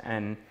Hacks,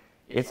 and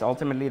it's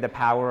ultimately the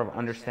power of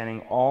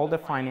understanding all the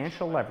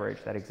financial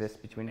leverage that exists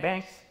between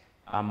banks,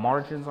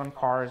 margins on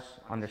cars,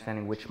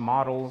 understanding which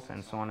models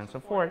and so on and so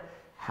forth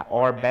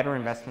are better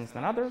investments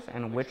than others,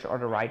 and which are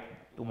the right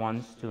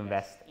ones to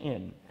invest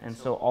in. And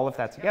so all of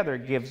that together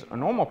gives a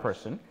normal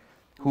person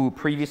who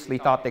previously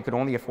thought they could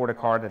only afford a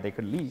car that they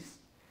could lease,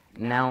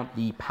 now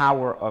the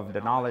power of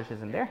the knowledge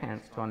is in their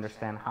hands to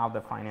understand how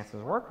the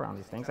finances work around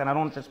these things. And I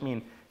don't just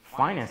mean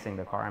financing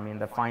the car, I mean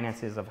the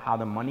finances of how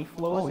the money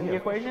flows in the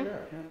equation. Sure,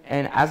 yeah.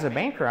 And as a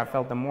banker, I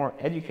felt the more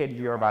educated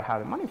you are about how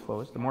the money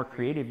flows, the more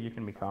creative you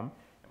can become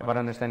about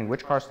understanding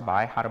which cars to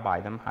buy, how to buy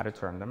them, how to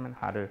turn them, and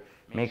how to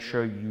make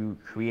sure you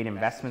create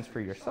investments for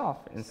yourself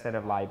instead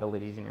of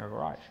liabilities in your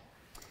garage.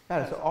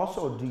 Yeah, so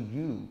also do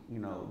you,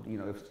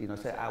 if,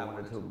 say I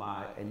wanted to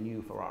buy a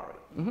new Ferrari,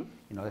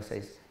 let's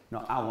say,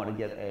 I want to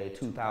get a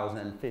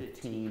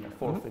 2015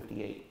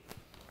 458,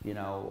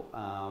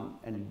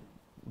 and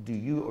do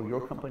you or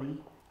your company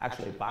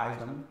actually buys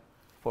them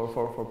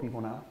for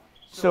people now?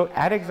 So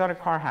at Exotic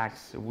Car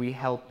Hacks, we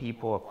help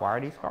people acquire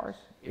these cars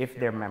if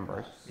they're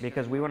members,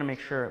 because we want to make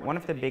sure, one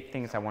of the big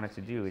things I wanted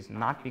to do is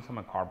not become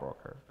a car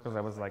broker, because I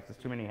was like, there's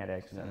too many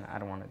headaches and I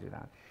don't want to do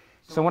that.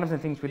 So one of the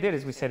things we did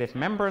is we said, if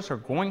members are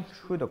going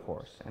through the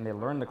course and they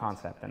learn the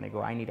concept and they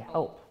go, I need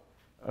help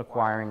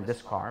acquiring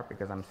this car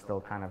because I'm still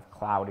kind of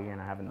cloudy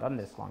and I haven't done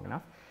this long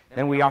enough,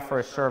 then we offer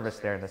a service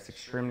there that's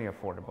extremely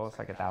affordable. It's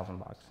like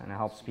 $1,000, and it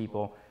helps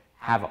people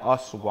have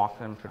us walk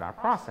them through that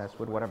process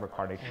with whatever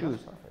car they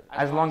choose,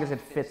 as long as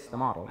it fits the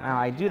model. Now,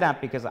 I do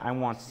that because I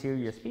want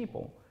serious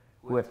people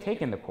who have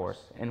taken the course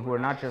and who are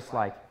not just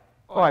like,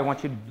 oh, I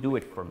want you to do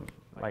it for me.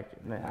 Like,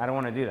 I don't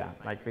want to do that,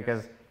 like,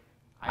 because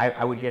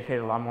I would get paid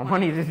a lot more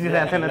money to do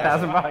that than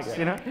 $1,000,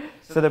 you know?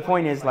 So the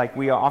point is, like,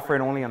 we offer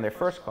it only on their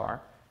first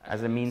car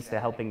as a means to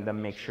helping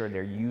them make sure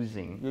they're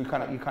using. You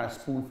kind of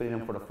spoon feed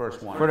them for the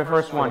first one. For the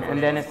first one,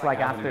 and then it's like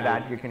after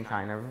that you can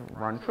kind of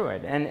run through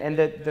it. And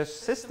the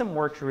system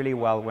works really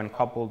well when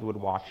coupled with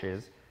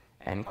watches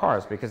and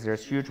cars, because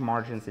there's huge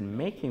margins in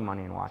making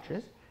money in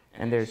watches,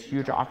 and there's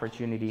huge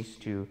opportunities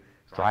to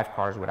drive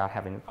cars without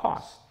having the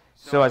cost.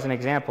 So as an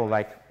example,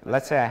 like,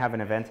 let's say I have an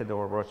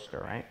Aventador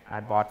Roadster, right?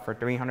 I bought for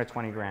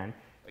 320 grand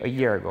a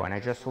year ago, and I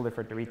just sold it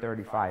for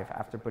 335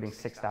 after putting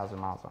 6,000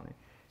 miles on it.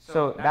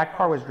 So that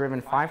car was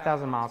driven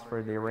 5,000 miles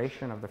for the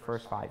duration of the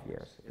first 5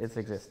 years, its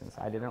existence.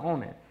 I didn't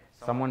own it.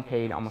 Someone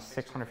paid almost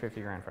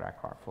 650 grand for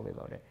that car, fully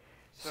loaded.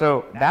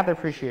 So that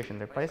depreciation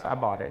took place. I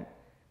bought it.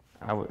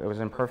 It was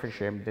in perfect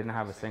shape, didn't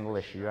have a single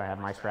issue. I had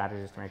my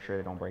strategies to make sure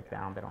they don't break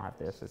down, they don't have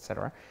this,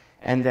 etc.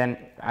 And then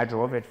I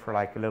drove it for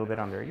like a little bit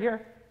under a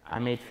year. I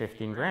made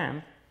 15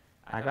 grand.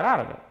 I got out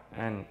of it.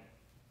 And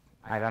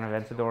I got an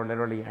Aventador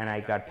literally, and I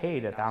got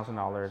paid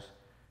 $1,000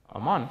 a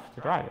month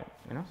to drive it,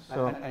 you know?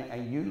 So,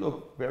 and you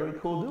look very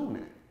cool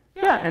doing it.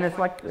 Yeah, and it's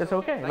like, it's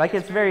okay. Like,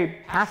 it's very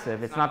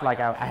passive. It's not like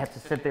I have to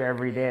sit there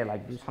every day,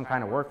 like do some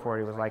kind of work for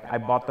it. It was like, I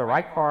bought the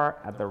right car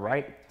at the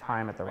right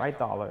time, at the right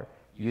dollar,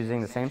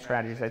 using the same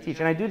strategies I teach.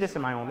 And I do this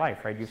in my own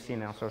life, right? You've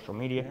seen it on social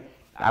media.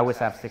 I always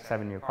have 6,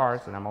 7 new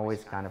cars, and I'm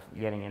always kind of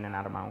getting in and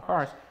out of my own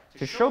cars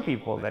to show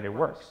people that it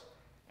works.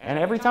 And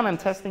every time I'm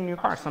testing new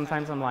cars,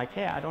 sometimes I'm like,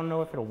 hey, I don't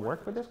know if it'll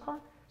work with this car.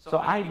 So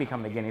I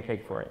become the guinea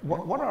pig for it.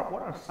 What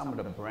are some of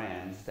the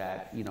brands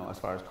that, you know, as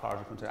far as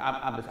cars are concerned?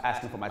 I'm just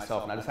asking for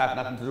myself, and I just have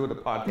nothing to do with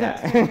the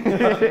podcast.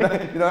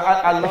 You know,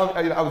 I love.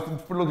 You know, I was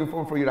looking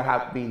forward for you to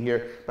have being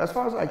here. But as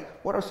far as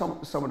like, what are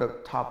some of the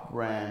top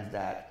brands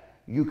that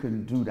you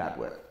can do that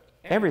with?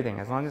 Everything,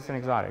 as long as it's an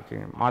exotic.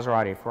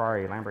 Maserati,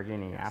 Ferrari,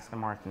 Lamborghini, Aston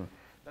Martin.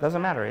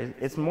 Doesn't matter.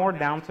 It's more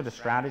down to the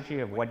strategy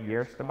of what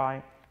years to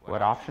buy,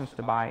 what options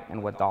to buy,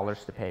 and what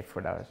dollars to pay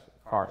for those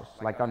cars.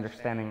 Like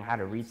understanding how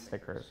to read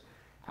stickers,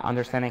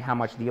 understanding how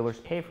much dealers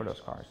pay for those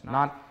cars.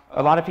 Not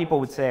a lot of people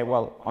would say,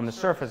 well, on the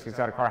surface,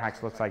 Exotic Car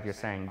Hacks looks like you're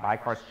saying buy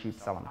cars cheap,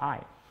 sell them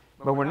high.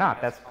 But we're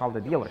not. That's called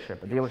a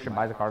dealership. A dealership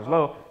buys the cars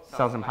low,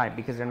 sells them high,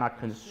 because they're not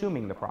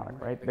consuming the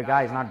product, right? The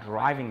guy is not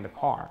driving the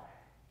car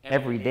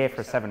every day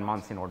for 7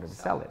 months in order to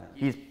sell it.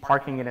 He's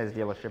parking it as a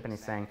dealership, and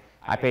he's saying,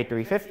 I paid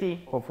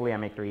 $350, hopefully I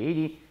make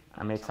 $380,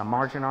 I make some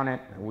margin on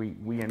it,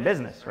 we in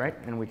business, right?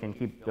 And we can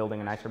keep building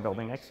a nicer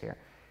building next year.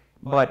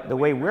 But the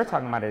way we're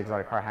talking about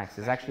Exotic Car Hacks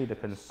is actually the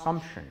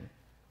consumption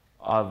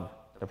of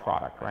the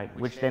product, right?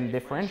 Which then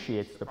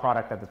differentiates the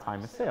product at the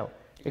time of sale.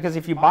 Because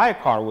if you buy a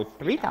car with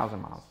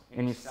 3,000 miles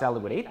and you sell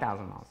it with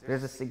 8,000 miles,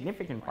 there's a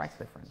significant price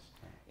difference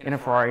in a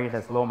Ferrari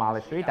that's low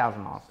mileage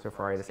 3,000 miles to a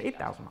Ferrari that's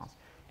 8,000 miles.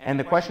 And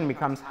the question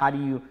becomes, how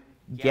do you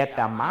get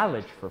that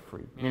mileage for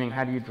free? Meaning,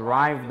 how do you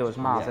drive those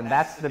miles? And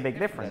that's the big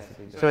difference.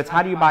 So it's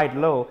how do you buy it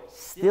low,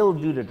 still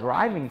do the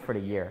driving for the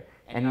year,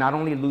 and not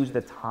only lose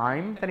the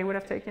time that it would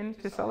have taken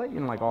to sell it, you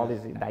know, like all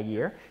this that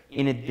year,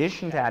 in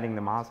addition to adding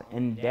the miles,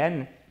 and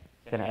then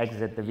can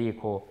exit the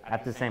vehicle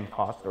at the same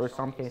cost, or in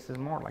some cases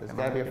more. Like there's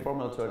got to be a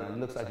formula to it, and it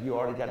looks like you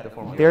already got the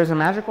formula. There's a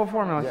magical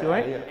formula to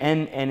it,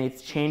 and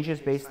it changes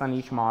based on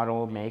each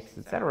model, makes,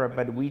 etc.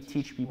 But we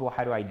teach people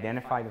how to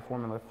identify the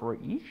formula for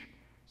each,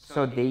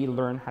 so they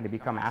learn how to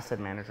become asset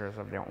managers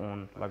of their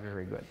own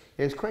luxury goods.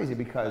 It's crazy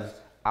because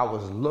I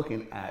was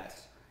looking at,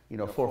 you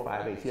know,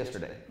 458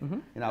 yesterday. Mm-hmm.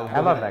 And I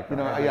love that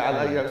car.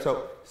 You know,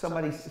 so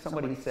somebody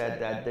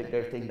said that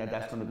they're thinking that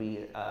that's going to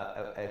be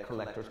a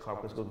collector's car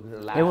because it's going to be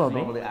the last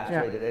normally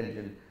aspirated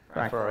engine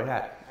Ferrari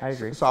had. I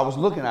agree. So I was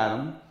looking at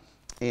them,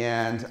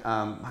 and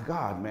my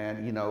God,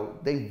 man, you know,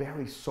 they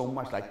vary so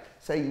much. Like,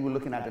 say you were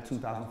looking at the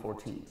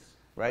 2014s,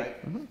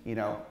 right? Mm-hmm. You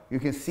know, you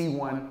can see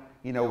one,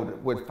 you know,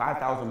 with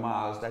 5,000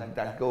 miles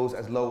that goes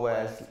as low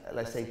as,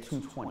 let's say,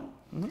 220.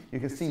 Mm-hmm. You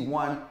can see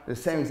one, the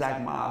same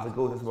exact miles that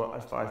goes as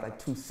far as like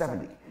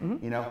 270,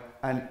 mm-hmm. you know?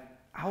 And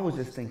I was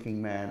just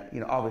thinking, man, you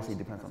know, obviously it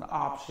depends on the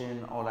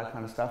option, all that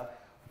kind of stuff.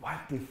 What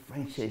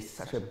differentiates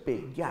such a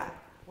big gap?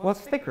 Well,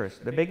 it's stickers.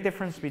 The big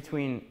difference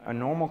between a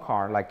normal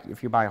car, like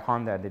if you buy a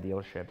Honda at the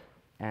dealership,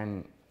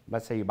 and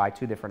let's say you buy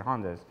 2 different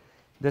Hondas,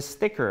 the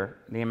sticker,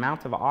 the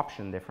amount of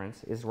option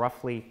difference is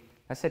roughly,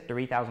 let's say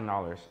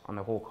 $3,000 on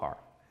the whole car,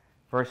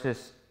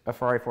 versus a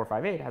Ferrari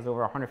 458 has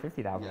over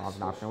 $150,000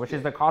 in option, which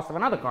is the cost of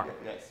another car.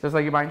 Yes. So it's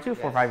like you're buying 2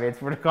 458s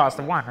for the cost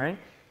of one, right?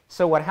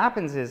 So what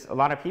happens is a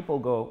lot of people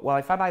go, well,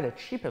 if I buy the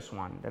cheapest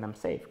one, then I'm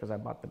safe because I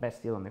bought the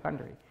best deal in the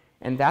country.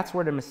 And that's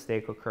where the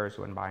mistake occurs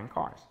when buying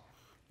cars.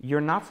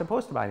 You're not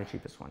supposed to buy the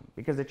cheapest one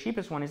because the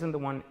cheapest one isn't the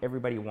one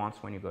everybody wants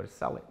when you go to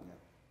sell it.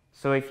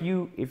 So if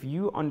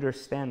you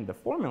understand the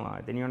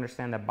formula, then you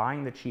understand that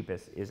buying the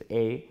cheapest is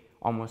A,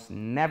 almost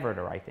never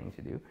the right thing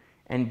to do,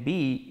 and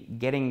B,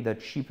 getting the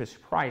cheapest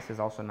price is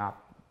also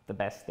not the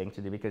best thing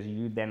to do because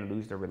you then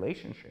lose the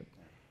relationship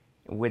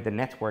with the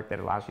network that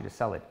allows you to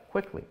sell it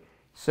quickly.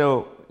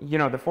 So, you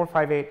know, the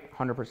 458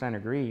 100%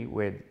 agree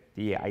with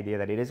the idea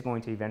that it is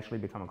going to eventually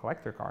become a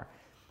collector car.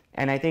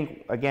 And I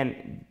think,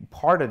 again,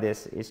 part of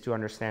this is to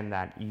understand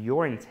that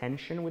your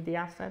intention with the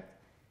asset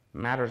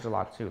matters a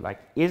lot too. Like,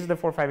 is the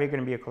 458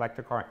 going to be a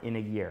collector car in a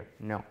year?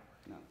 No.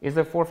 Is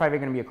the 458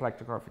 going to be a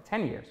collector car for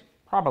 10 years?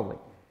 Probably.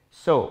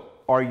 So,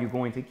 are you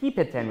going to keep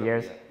it 10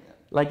 years?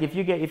 Like, if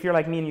you're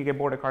like me and you get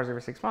bored of cars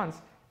every 6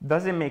 months,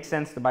 does it make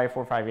sense to buy a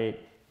 458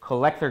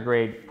 collector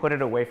grade, put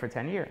it away for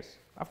 10 years?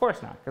 Of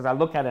course not, because I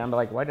look at it and I'm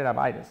like, why did I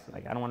buy this?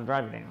 Like, I don't want to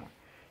drive it anymore.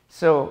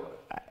 So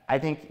I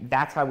think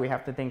that's how we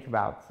have to think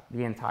about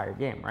the entire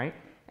game, right?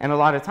 And a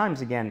lot of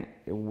times, again,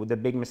 the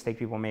big mistake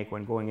people make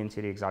when going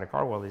into the exotic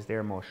car world is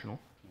they're emotional.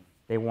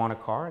 They want a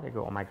car. They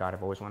go, oh my God,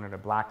 I've always wanted a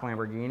black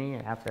Lamborghini.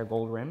 It has to have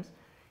gold rims.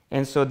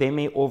 And so they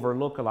may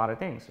overlook a lot of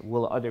things.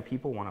 Will other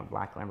people want a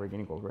black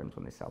Lamborghini gold rims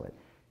when they sell it?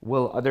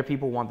 Will other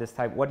people want this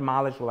type? What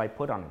mileage will I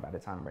put on it by the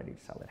time I'm ready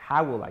to sell it?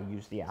 How will I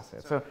use the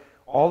asset? So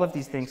all of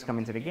these things come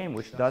into the game,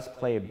 which does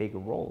play a big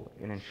role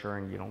in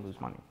ensuring you don't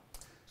lose money.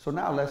 So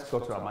now let's go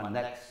to my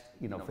next,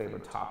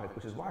 favorite topic,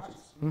 which is watches.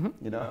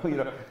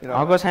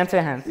 All goes hand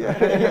to hand. Yeah,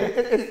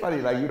 it's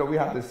funny. Like, we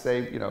have this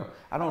same,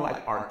 I don't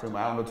like art too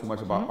much. I don't know too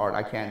much about art.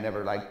 I can't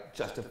never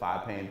justify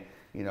paying,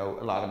 a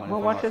lot of money.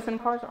 Well, watches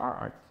and cars are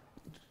art.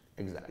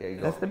 Exactly.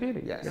 That's the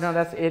beauty. Yes.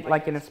 That's it.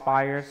 Like, it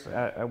inspires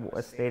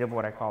a state of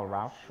what I call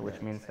rausch, which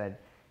means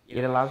that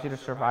it allows you to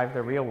survive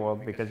the real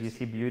world because you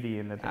see beauty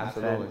in the things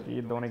that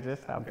you don't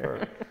exist out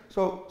there.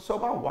 So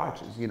about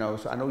watches,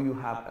 so I know you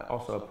have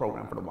also a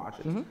program for the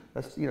watches.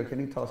 Let's, can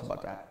you tell us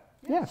about that?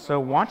 Yeah. So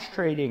watch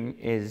trading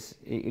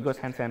it goes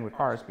hand in hand with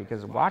cars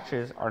because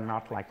watches are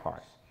not like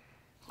cars.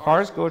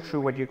 Cars go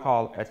through what you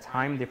call a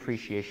time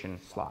depreciation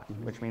slot,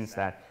 which means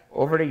that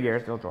over the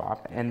years they'll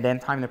drop and then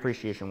time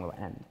depreciation will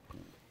end.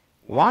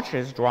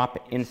 Watches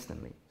drop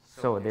instantly.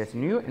 So there's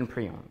new and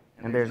pre-owned,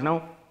 and there's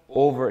no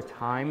over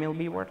time it'll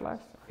be worth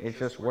less. It's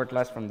just worth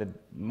less from the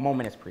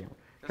moment it's pre-owned.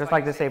 Just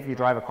like to say if you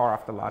drive a car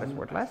off the lot, it's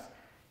worth less.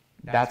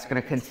 That's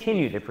going to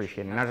continue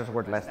depreciating, not just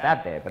worth less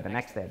that day, but the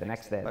next day, the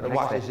next day. But the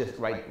watch is just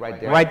right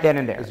there. Right then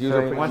and there.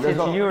 So once it's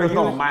new or used,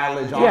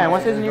 mileage on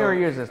once it's new or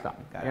used, it's done.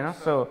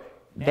 So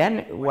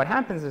then what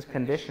happens is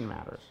condition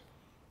matters.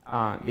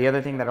 The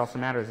other thing that also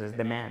matters is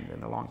demand in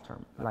the long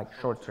term, like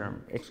short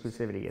term,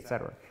 exclusivity,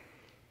 etc.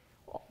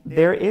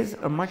 There is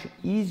a much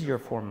easier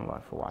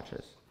formula for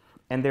watches,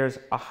 and there's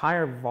a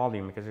higher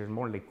volume because there's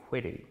more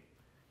liquidity.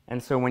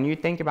 And so when you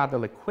think about the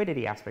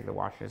liquidity aspect of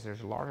watches,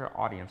 there's a larger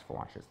audience for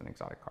watches than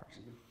exotic cars.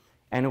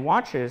 And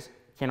watches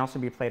can also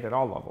be played at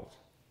all levels,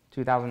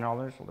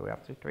 $2,000 all the way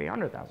up to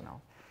 $300,000.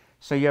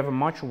 So you have a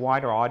much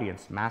wider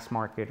audience, mass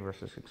market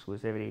versus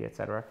exclusivity,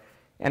 etc.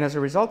 And as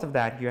a result of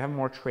that, you have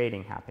more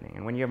trading happening.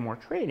 And when you have more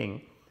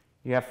trading,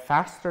 you have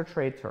faster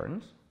trade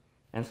turns,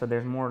 and so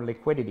there's more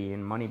liquidity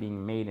and money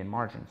being made in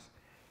margins.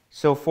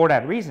 So for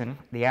that reason,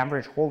 the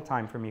average hold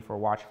time for me for a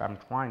watch, if I'm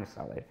trying to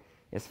sell it,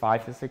 is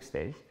 5 to 6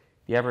 days.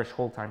 The average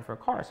hold time for a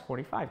car is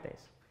 45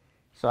 days.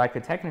 So I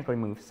could technically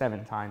move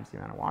 7 times the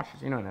amount of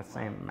watches, in that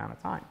same amount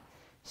of time.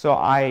 So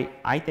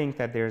I think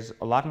that there's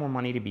a lot more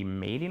money to be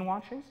made in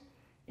watches,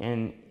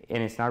 and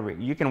it's not,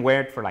 you can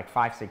wear it for like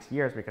 5-6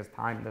 years because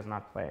time does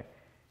not play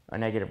a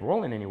negative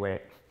role in any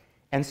way.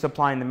 And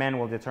supply and demand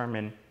will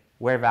determine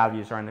where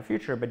values are in the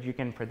future, but you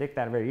can predict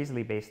that very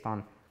easily based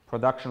on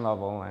production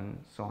level and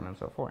so on and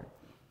so forth.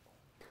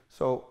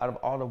 So out of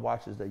all the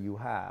watches that you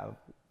have,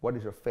 what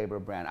is your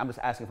favorite brand? I'm just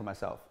asking for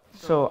myself.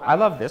 So I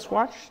love this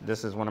watch.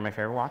 This is one of my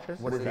favorite watches.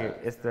 What is that?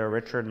 It's the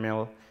Richard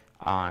Mille,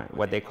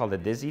 what they call the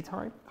Dizzy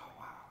type. Oh,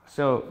 wow.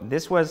 So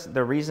this was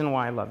the reason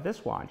why I love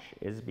this watch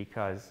is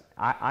because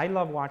I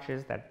love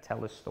watches that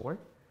tell a story,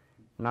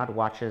 not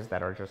watches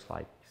that are just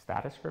like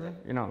status driven.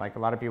 Like a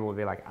lot of people will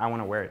be like, I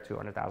want to wear a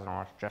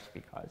 $200,000 just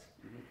because.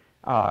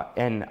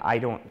 And I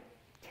don't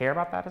care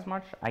about that as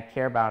much.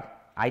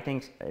 I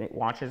think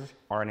watches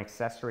are an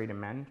accessory to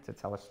men to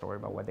tell a story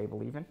about what they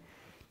believe in.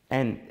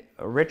 And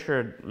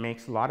Richard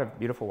makes a lot of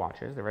beautiful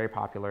watches. They're very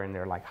popular and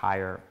they're like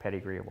higher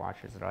pedigree of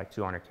watches. They're like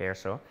 200K or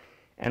so.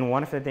 And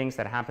one of the things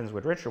that happens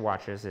with Richard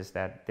watches is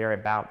that they're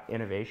about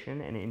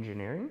innovation and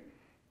engineering,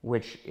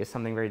 which is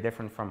something very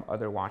different from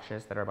other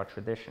watches that are about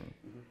tradition.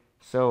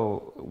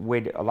 So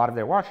with a lot of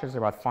their watches,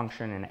 they're about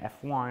function in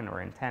F1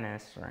 or in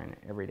tennis or in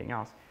everything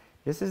else.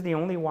 This is the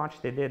only watch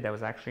they did that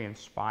was actually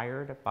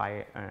inspired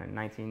by a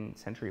 19th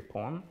century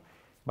poem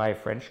by a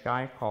French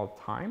guy called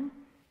Time.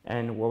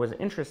 And what was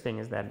interesting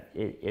is that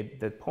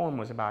the poem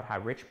was about how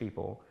rich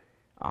people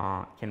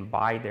can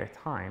buy their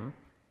time,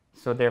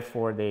 so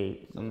therefore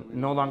they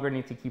no longer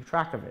need to keep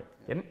track of it.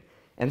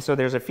 And so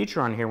there's a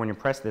feature on here, when you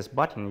press this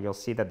button, you'll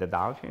see that the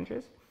dial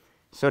changes.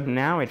 So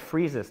now it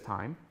freezes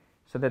time.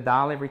 So the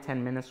dial every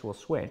 10 minutes will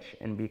switch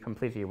and be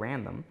completely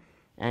random.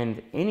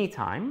 And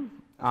anytime,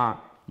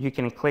 you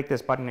can click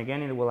this button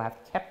again and it will have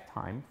kept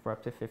time for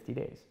up to 50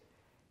 days.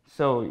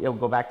 So it'll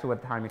go back to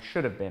what time it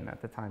should have been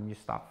at the time you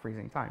stopped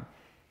freezing time.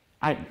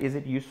 Is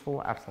it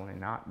useful? Absolutely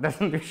not.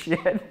 Doesn't do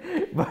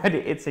shit. But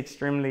it's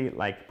extremely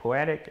like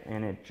poetic,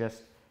 and it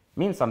just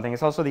means something.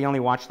 It's also the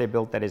only watch they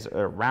built that is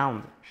a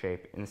round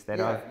shape instead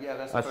of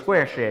a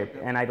square shape,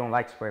 and I don't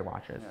like square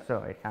watches,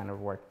 so it kind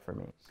of worked for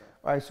me.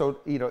 All right, so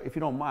if you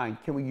don't mind,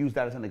 can we use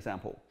that as an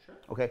example? Sure.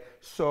 Okay,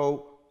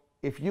 so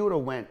if you would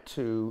have went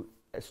to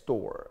a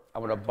store, I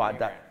would have bought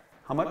that.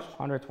 How much?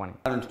 120.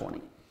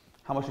 120.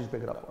 How much did you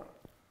pick it up for?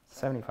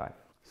 75.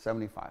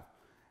 75.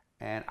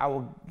 And I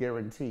will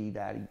guarantee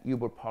that you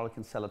would probably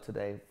can sell it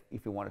today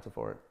if you wanted to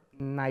for it.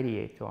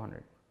 98 to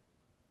 100.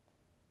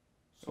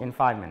 In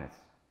 5 minutes.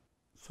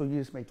 So you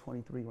just made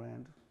 23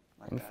 grand?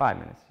 In 5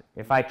 minutes.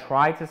 If I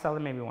try to sell it,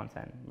 maybe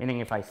 110. Meaning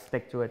if I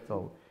stick to it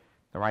till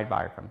the right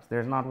buyer comes.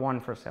 There's not one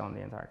for sale in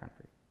the entire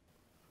country.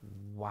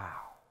 Wow.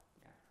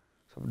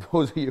 So for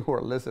those of you who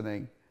are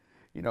listening,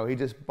 he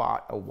just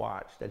bought a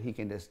watch that he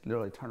can just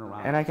literally turn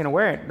around. And I can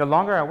wear it. The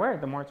longer I wear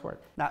it, the more it's worth.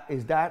 Now,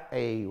 is that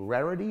a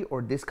rarity,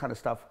 or this kind of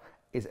stuff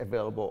is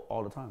available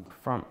all the time?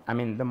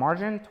 The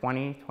margin,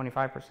 20,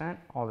 25%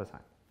 all the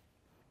time.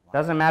 Wow.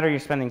 Doesn't matter you're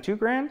spending 2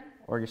 grand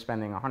or you're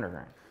spending 100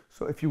 grand.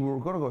 So if you were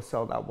going to go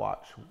sell that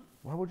watch,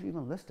 why would you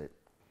even list it?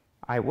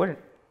 I wouldn't.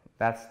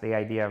 That's the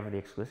idea of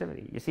the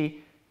exclusivity. You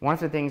see, one of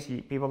the things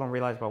people don't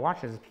realize about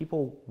watches is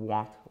people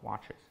want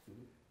watches.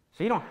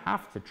 So you don't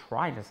have to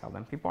try to sell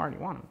them. People already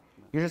want them.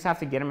 You just have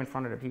to get them in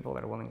front of the people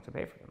that are willing to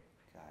pay for them.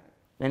 Got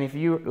it. And if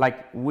you,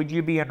 would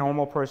you be a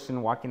normal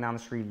person walking down the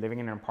street, living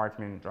in an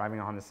apartment, driving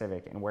a Honda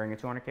Civic, and wearing a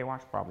 200K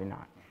watch? Probably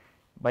not.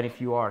 But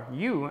if you are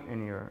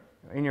in your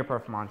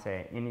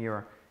Performante, in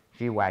your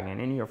G-Wagon,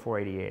 in your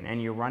 488,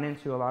 and you run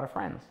into a lot of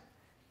friends,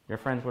 you're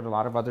friends with a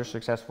lot of other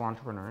successful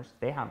entrepreneurs,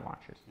 they have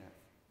watches. Yeah.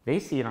 They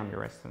see it on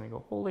your wrist and they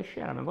go, holy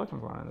shit, I've been looking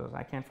for one of those,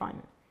 I can't find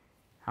it.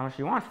 How much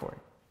do you want for it?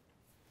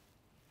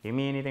 Give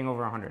me anything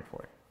over 100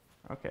 for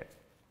it. Okay,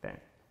 then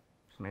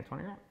just made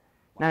 20 grand.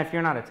 Now, if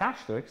you're not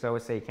attached to it, because I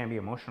always say you can't be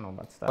emotional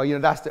about stuff. Oh,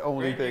 that's the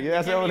only thing.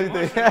 Yeah, that's the only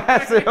thing.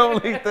 That's the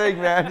only thing,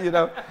 man. I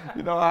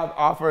have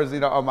offers,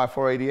 on my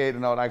 488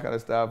 and all that kind of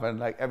stuff. And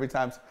every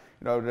time,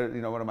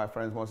 one of my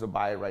friends wants to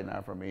buy it right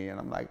now for me, and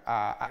I'm like,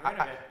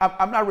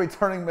 I'm not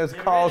returning his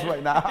calls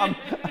right now.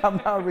 I'm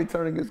not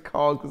returning his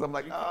calls because I'm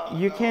like, oh.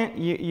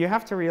 You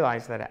have to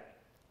realize that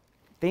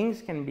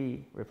things can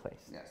be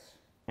replaced. Yes.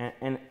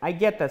 And I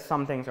get that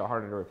some things are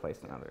harder to replace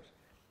than others.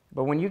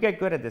 But when you get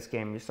good at this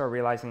game, you start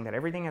realizing that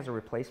everything has a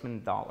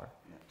replacement dollar.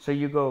 Yeah. So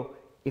you go,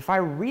 if I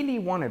really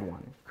wanted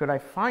one, could I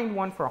find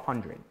one for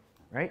 100,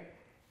 right?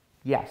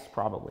 Yes,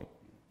 probably.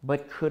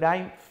 But could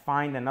I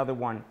find another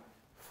one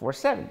for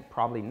 70?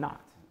 Probably not.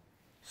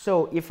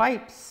 So if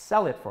I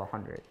sell it for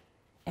 100,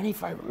 and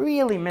if I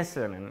really miss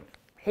it and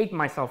hate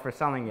myself for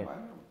selling it,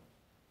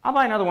 I'll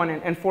buy another one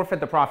and forfeit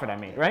the profit I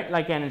made, right?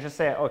 And just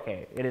say,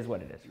 okay, it is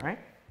what it is, right?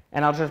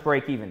 And I'll just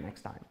break even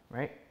next time,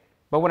 right?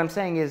 But what I'm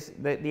saying is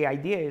that the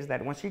idea is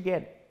that once you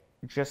get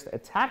just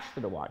attached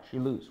to the watch, you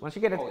lose. Once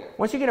you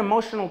get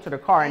emotional to the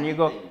car and you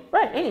go,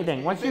 right,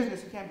 anything. Once you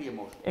can't be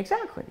emotional.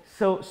 Exactly.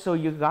 So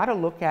you got to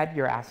look at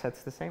your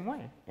assets the same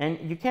way. And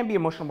you can't be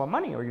emotional about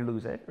money or you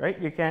lose it,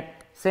 right? You can't.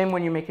 Same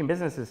when you're making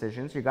business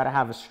decisions. You got to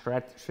have a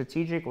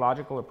strategic,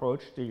 logical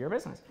approach to your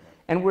business.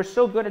 And we're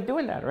so good at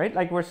doing that,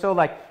 right? We're so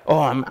oh,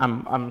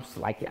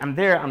 I'm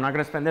there. I'm not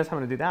going to spend this. I'm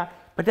going to do that.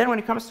 But then when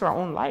it comes to our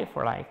own life,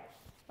 we're like,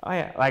 oh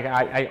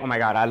yeah, oh my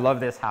God, I love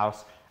this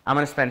house. I'm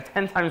going to spend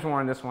 10 times more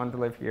on this one to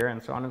live here,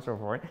 and so on and so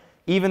forth.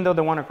 Even though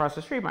the one across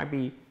the street might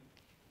be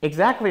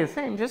exactly the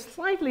same, just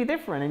slightly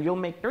different, and you'll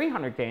make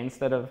 300K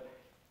instead of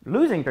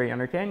losing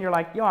 300K, and you're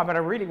like, yo, but I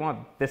really want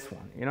this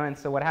one, And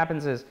so what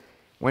happens is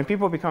when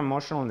people become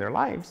emotional in their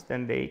lives,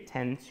 then they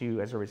tend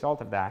to, as a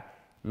result of that,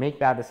 make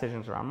bad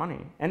decisions around money.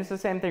 And it's the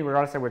same thing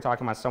regardless if we're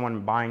talking about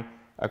someone buying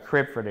a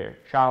crib for their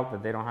child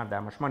that they don't have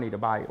that much money to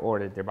buy, or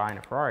that they're buying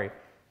a Ferrari.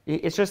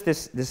 It's just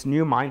this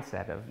new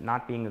mindset of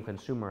not being a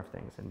consumer of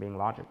things and being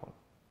logical.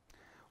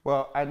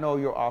 Well, I know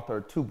you're author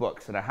of 2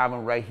 books, and I have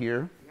them right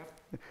here.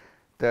 Yep.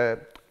 The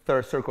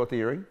Third Circle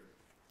Theory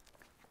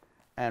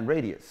and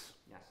Radius.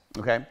 Yes.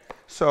 Okay?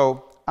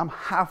 So I'm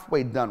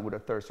halfway done with the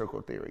Third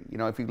Circle Theory.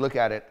 If you look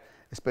at it,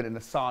 it's been in the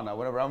sauna.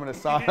 Whenever I'm in the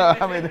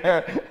sauna, I'm in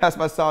there. That's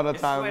my sauna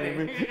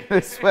time.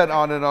 It's sweat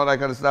on and all that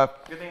kind of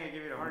stuff. Good thing I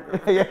give you the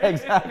hard Yeah,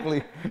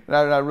 exactly. And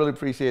I really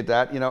appreciate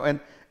that,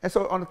 And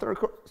so on the Third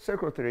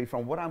Circle Theory,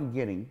 from what I'm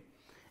getting,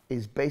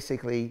 is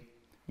basically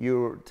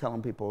you're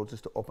telling people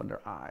just to open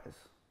their eyes.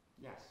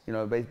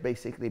 Yes.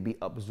 Basically be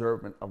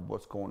observant of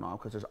what's going on,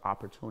 because there's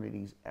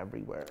opportunities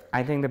everywhere.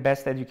 I think the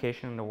best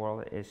education in the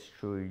world is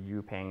through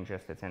you paying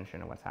just attention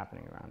to what's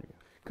happening around you.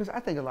 Because I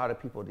think a lot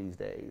of people these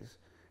days,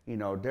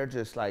 they're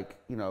just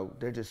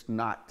they're just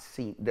not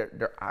seeing,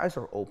 their eyes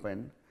are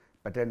open,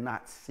 but they're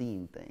not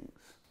seeing things.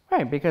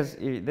 Right, because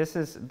this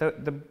is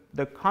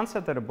the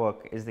concept of the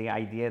book is the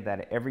idea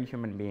that every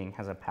human being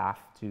has a path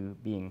to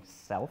being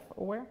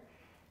self-aware.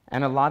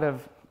 And a lot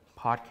of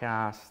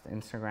podcasts,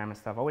 Instagram and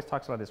stuff always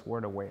talks about this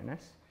word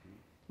awareness,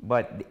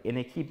 and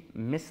they keep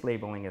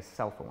mislabeling as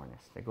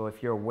self-awareness. They go,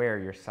 if you're aware,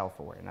 you're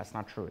self-aware, and that's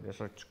not true. Those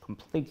are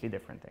completely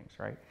different things,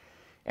 right?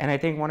 And I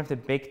think one of the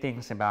big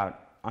things about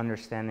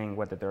understanding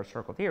what the third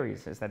circle theory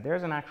is that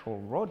there's an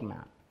actual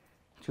roadmap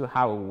to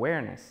how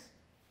awareness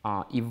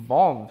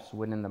evolves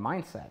within the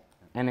mindset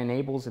and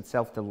enables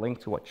itself to link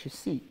to what you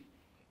see.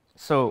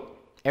 So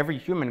every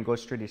human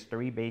goes through these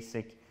three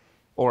basic,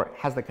 or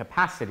has the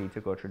capacity to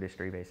go through these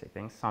three basic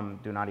things. Some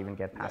do not even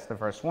get past the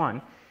first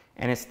one.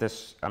 And it's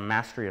this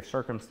mastery of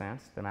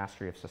circumstance, the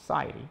mastery of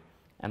society,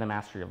 and the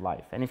mastery of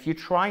life. And if you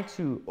try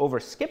to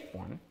overskip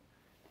one,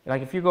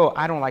 like if you go,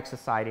 I don't like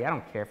society, I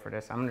don't care for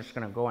this, I'm just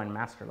going to go and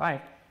master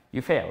life,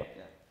 you fail.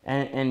 Yeah.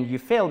 And you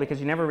fail because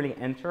you never really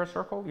enter a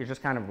circle. You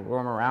just kind of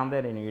roam around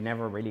it, and you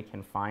never really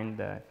can find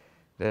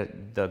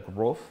the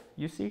growth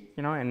you see.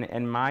 You know,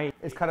 and my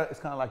it's kind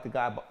of like the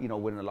guy, you know,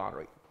 winning the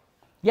lottery.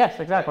 Yes,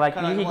 exactly. Like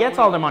he gets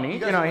all the money,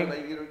 you know,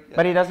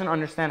 but he doesn't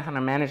understand how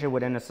to manage it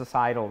within a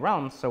societal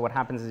realm. So what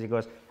happens is he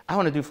goes, I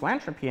want to do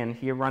philanthropy, and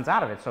he runs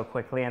out of it so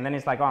quickly, and then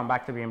he's like, oh, I'm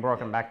back to being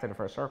broke, I'm back to the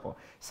first circle.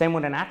 Same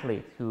with an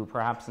athlete who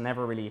perhaps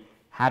never really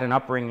had an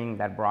upbringing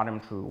that brought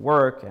him through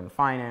work and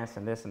finance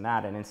and this and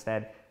that, and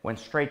instead went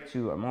straight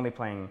to, I'm only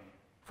playing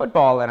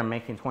football and I'm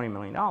making $20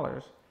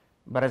 million.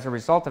 But as a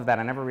result of that,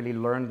 I never really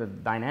learned the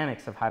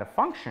dynamics of how to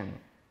function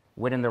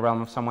within the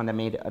realm of someone that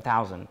made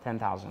 1,000,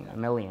 10,000, a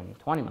million,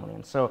 20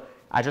 million. So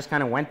I just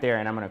kind of went there,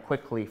 and I'm going to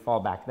quickly fall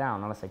back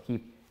down unless I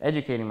keep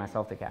educating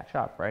myself to catch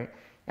up, right?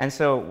 And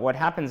so what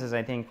happens is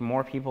I think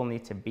more people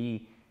need to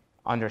be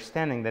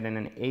understanding that in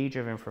an age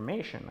of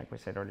information, like we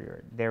said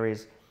earlier, there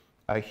is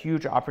a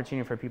huge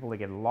opportunity for people to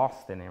get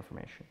lost in the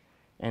information.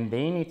 And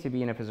they need to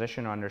be in a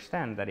position to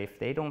understand that if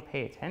they don't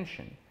pay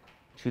attention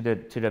to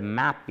the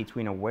map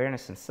between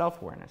awareness and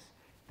self-awareness,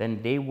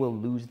 then they will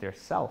lose their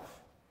self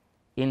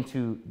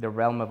into the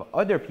realm of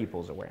other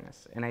people's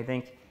awareness. And I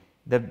think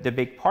the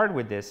big part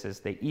with this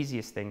is the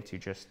easiest thing to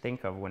just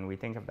think of when we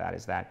think of that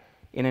is that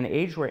in an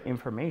age where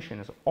information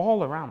is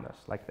all around us,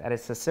 like that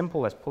it's as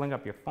simple as pulling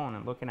up your phone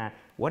and looking at,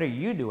 what are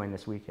you doing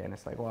this weekend?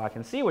 It's like, well, I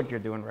can see what you're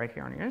doing right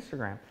here on your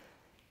Instagram.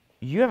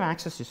 You have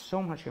access to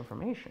so much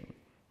information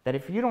that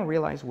if you don't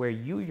realize where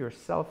you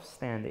yourself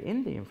stand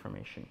in the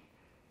information,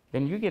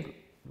 then you get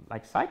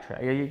like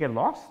sidetracked, you get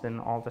lost in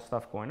all the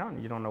stuff going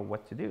on. You don't know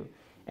what to do.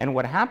 And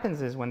what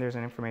happens is when there's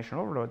an information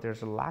overload,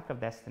 there's a lack of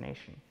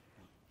destination.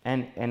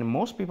 And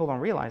most people don't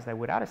realize that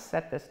without a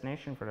set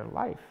destination for their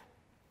life,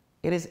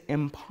 it is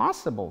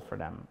impossible for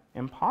them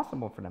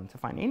to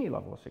find any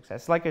level of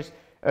success. It's like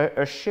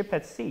a ship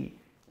at sea,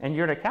 and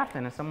you're the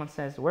captain, and someone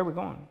says, where are we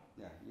going?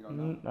 Yeah, you don't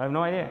know. I have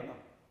no idea.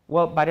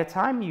 Well, by the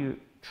time you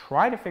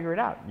try to figure it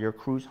out, your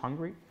crew's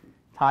hungry,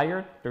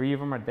 tired, 3 of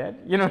them are dead.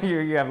 You know,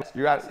 you're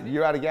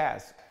out of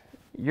gas.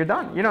 You're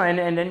done, you know,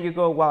 and then you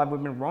go, well,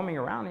 we've been roaming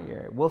around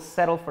here. We'll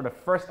settle for the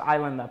first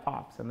island that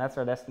pops, and that's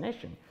our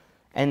destination.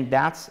 And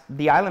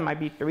the island might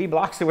be 3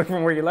 blocks away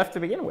from where you left to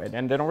begin with,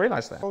 and they don't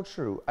realize that. So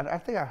true. And I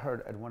think I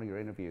heard at one of your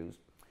interviews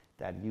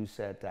that you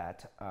said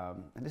that,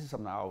 and this is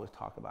something I always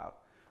talk about,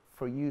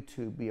 for you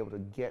to be able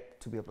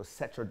to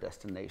set your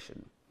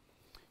destination,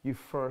 you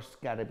first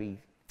got to be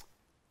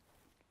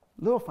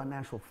a little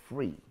financial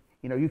free.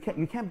 You know, you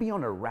can't be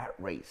on a rat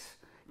race.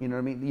 You know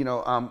what I mean? You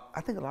know,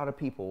 I think a lot of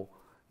people,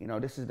 you know,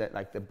 this is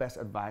the best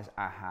advice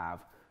I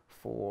have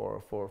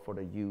for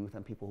the youth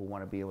and people who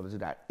want to be able to do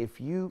that. If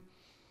you,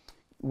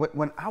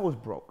 when I was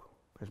broke,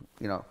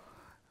 you know,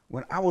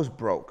 when I was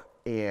broke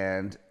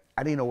and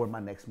I didn't know where my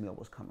next meal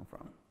was coming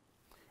from,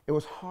 it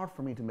was hard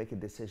for me to make a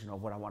decision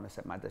on what I want to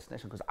set my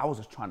destination because I was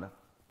just trying to,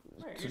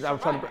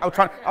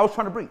 I was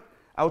trying to breathe.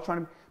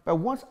 But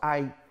once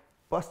I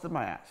busted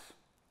my ass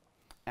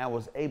and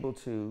was able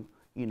to,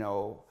 you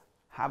know,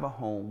 have a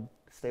home,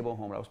 stable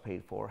home that I was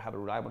paid for, have a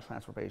reliable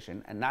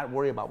transportation, and not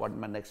worry about what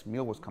my next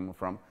meal was coming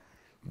from,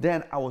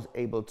 then I was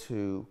able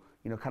to,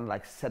 you know, kind of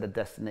like set a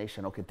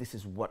destination. Okay, this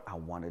is what I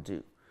want to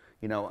do,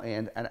 you know.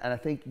 And I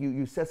think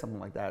you said something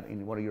like that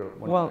in one of your.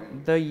 Well,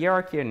 the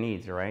hierarchy of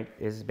needs, right,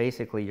 is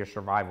basically your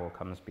survival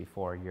comes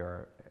before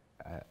your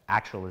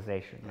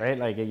actualization, right?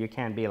 Like you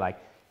can't be like,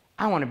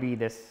 I want to be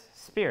this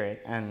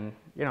spirit, and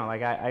you know,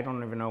 like I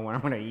don't even know when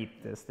I'm going to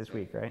eat this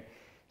week, right?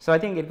 So I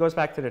think it goes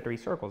back to the 3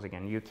 circles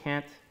again. You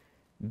can't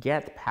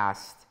get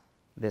past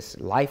this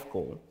life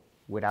goal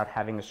without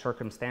having a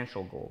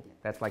circumstantial goal.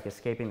 That's like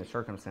escaping the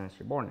circumstance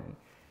you're born in.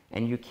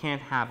 And you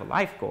can't have a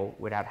life goal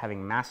without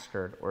having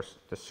mastered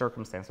the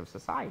circumstance of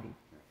society,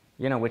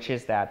 you know, which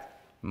is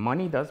that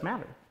money does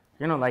matter.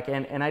 You know, like,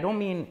 and I don't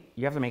mean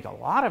you have to make a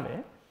lot of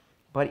it,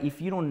 but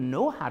if you don't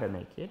know how to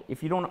make it,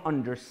 if you don't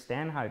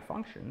understand how it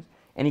functions,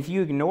 and if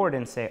you ignore it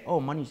and say, oh,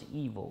 money's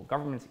evil,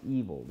 government's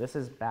evil, this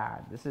is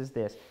bad, this is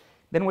this,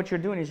 then what you're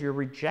doing is you're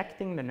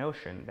rejecting the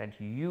notion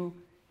that you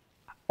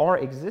are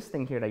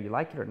existing here, that you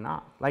like it or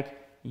not. Like,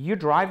 you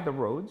drive the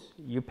roads,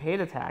 you pay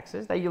the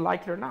taxes, that you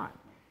like it or not.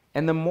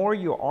 And the more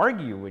you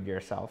argue with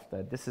yourself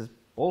that this is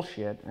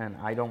bullshit and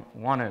I don't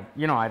want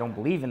to, I don't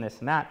believe in this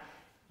and that,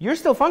 you're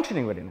still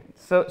functioning within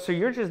it. So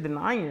you're just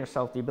denying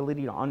yourself the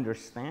ability to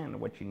understand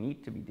what you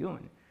need to be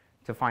doing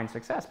to find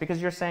success,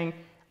 because you're saying,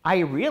 I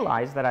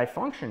realize that I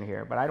function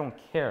here, but I don't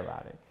care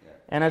about it. Yeah.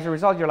 And as a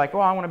result, you're like, oh,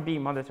 I want to be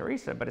Mother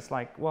Teresa. But it's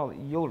like, well,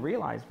 you'll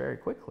realize very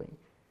quickly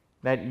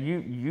that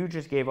you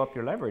just gave up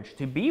your leverage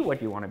to be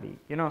what you want to be.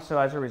 So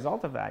as a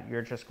result of that,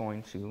 you're just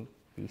going to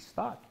be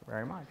stuck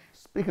very much.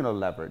 Speaking of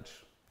leverage,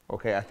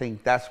 okay, I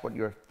think that's what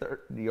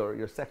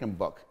your second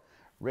book,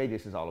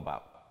 Radius, is all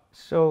about.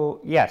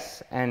 So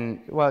yes,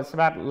 and well, it's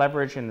about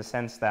leverage in the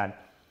sense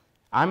that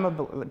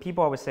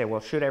people always say, well,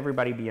 should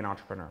everybody be an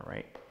entrepreneur,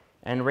 right?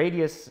 And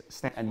Radius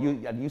and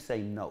you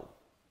say no.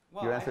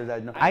 Well, your answer is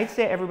that no. I'd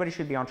say everybody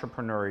should be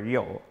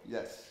entrepreneurial.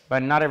 Yes.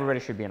 But not everybody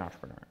should be an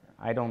entrepreneur.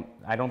 I don't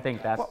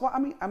think that's. Well,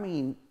 I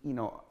mean,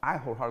 I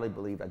wholeheartedly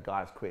believe that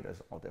God's created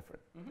us all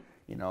different.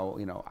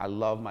 Mm-hmm. I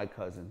love my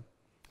cousin.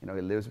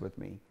 He lives with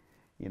me.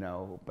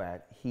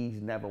 But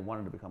he's never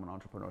wanted to become an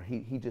entrepreneur.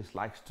 He just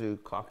likes to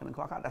clock in and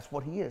clock out. That's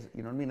what he is.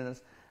 You know what I mean?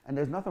 And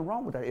there's nothing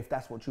wrong with that if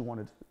that's what you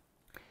want to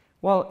do.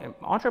 Well,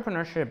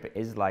 entrepreneurship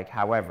is like,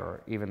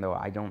 however, even though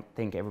I don't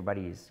think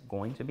everybody is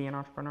going to be an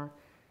entrepreneur,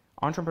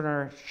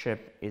 entrepreneurship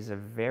is a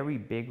very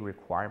big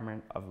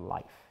requirement of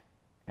life.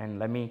 And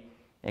let me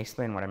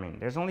explain what I mean.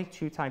 There's only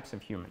two types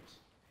of humans.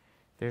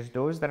 There's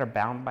those that are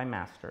bound by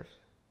masters,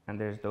 and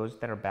there's those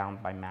that are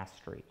bound by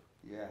mastery.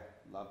 Yeah,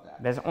 love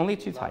that. There's only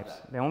two types.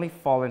 They only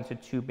fall into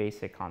two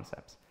basic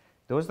concepts.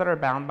 Those that are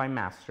bound by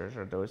masters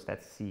are those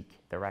that seek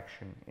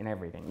direction in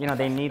everything.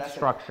 They need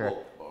structure.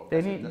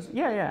 They need,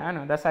 yeah, I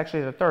know. That's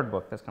actually the third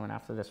book that's coming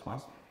after this one.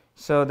 Awesome.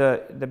 So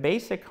the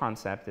basic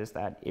concept is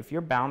that if you're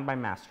bound by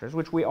masters,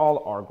 which we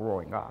all are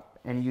growing up,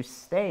 and you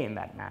stay in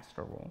that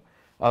master role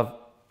of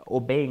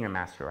obeying a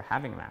master or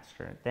having a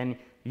master, then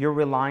you're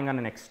relying on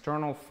an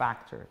external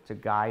factor to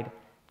guide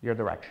your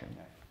direction.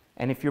 Okay.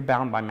 And if you're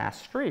bound by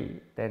mastery,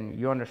 then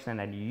you understand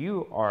that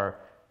you are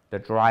the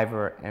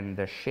driver and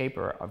the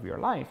shaper of your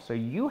life. So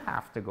you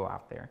have to go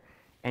out there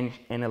and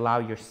allow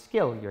your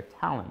skill, your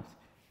talent,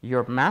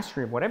 your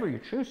mastery of whatever you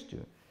choose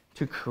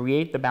to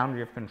create the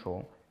boundary of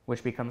control,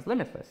 which becomes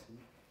limitless.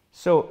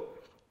 So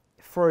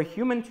for a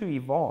human to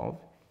evolve,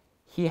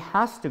 he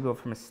has to go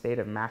from a state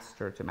of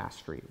master to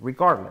mastery,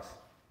 regardless.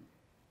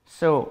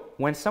 So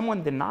when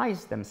someone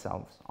denies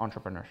themselves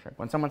entrepreneurship,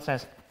 when someone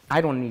says, I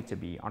don't need to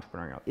be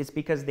entrepreneurial, it's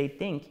because they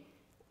think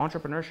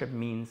entrepreneurship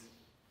means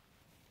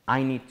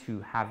I need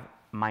to have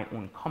my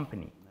own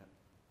company.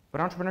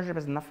 But entrepreneurship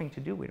has nothing to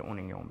do with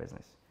owning your own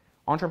business.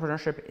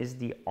 Entrepreneurship is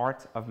the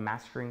art of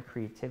mastering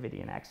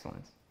creativity and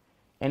excellence.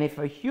 And if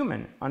a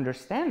human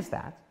understands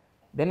that,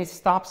 then it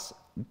stops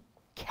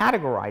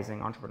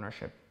categorizing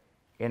entrepreneurship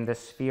in the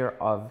sphere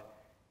of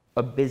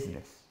a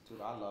business.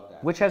 Dude, I love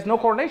that. Which has no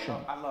correlation.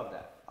 I love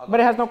that. But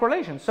it has no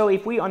correlation. So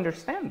if we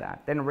understand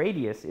that, then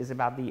Radius is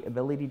about the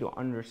ability to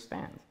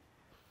understand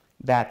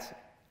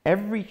that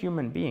every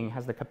human being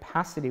has the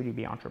capacity to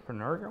be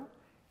entrepreneurial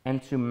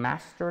and to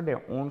master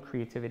their own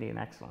creativity and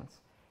excellence.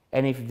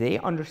 And if they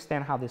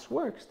understand how this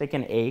works, they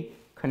can A,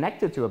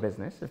 connect it to a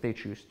business if they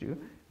choose to,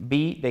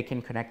 B, they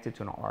can connect it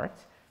to an art,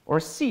 or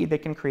C, they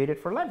can create it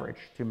for leverage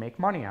to make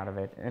money out of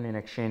it. And in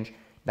exchange,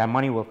 that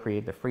money will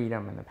create the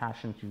freedom and the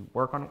passion to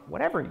work on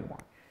whatever you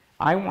want.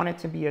 I wanted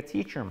to be a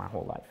teacher my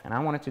whole life, and I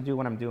wanted to do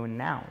what I'm doing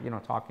now,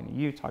 talking to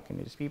you, talking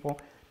to these people.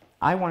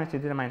 I wanted to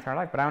do that my entire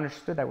life, but I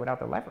understood that without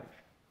the leverage,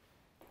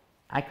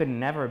 I could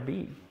never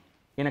be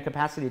in a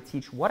capacity to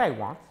teach what I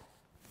want,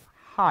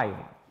 how I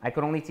want. I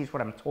could only teach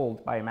what I'm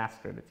told by a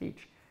master to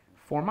teach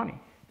for money.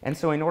 And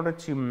so in order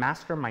to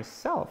master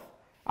myself,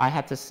 I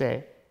had to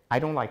say, I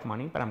don't like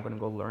money, but I'm going to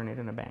go learn it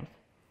in a bank.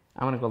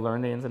 I'm going to go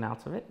learn the ins and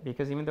outs of it,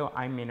 because even though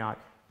I may not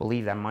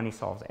believe that money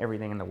solves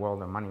everything in the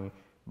world, and money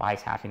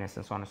buys happiness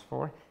and so on and so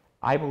forth,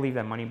 I believe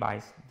that money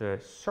buys the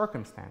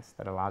circumstance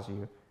that allows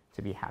you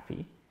to be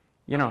happy,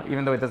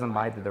 even though it doesn't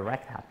buy the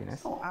direct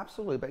happiness. Oh,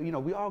 absolutely. But,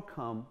 we all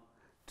come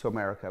to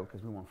America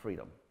because we want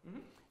freedom. Mm-hmm.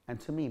 And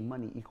to me,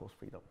 money equals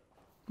freedom.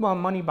 Well,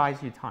 money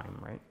buys you time,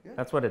 right? Yeah.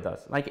 That's what it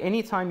does. Like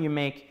anytime you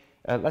make,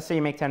 let's say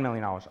you make $10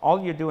 million,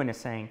 all you're doing is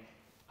saying,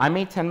 I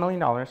made $10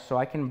 million so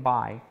I can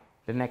buy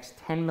the next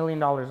 $10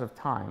 million of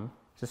time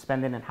to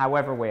spend it in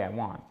however way I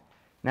want.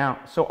 Now,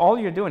 so all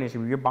you're doing is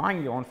you're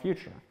buying your own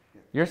future.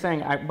 Yeah. You're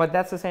saying, but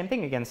that's the same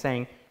thing again,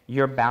 saying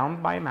you're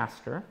bound by a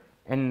master,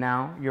 and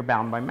now you're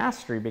bound by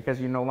mastery because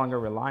you no longer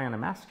rely on a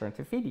master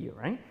to feed you,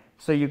 right?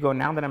 So you go,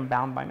 now that I'm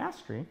bound by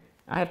mastery,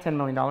 I have $10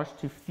 million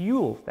to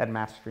fuel that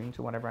mastery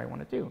into whatever I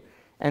want to do.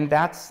 And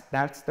that's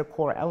the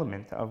core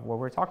element of what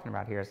we're talking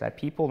about here, is that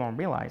people don't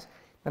realize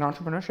that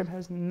entrepreneurship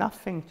has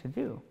nothing to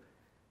do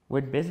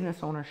with business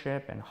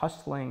ownership and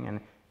hustling, and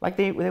like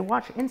they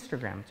watch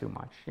Instagram too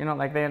much.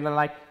 Like they're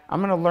like, I'm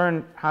going to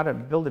learn how to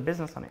build a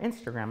business on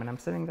Instagram, and I'm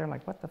sitting there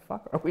like, what the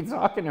fuck are we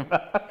talking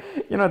about?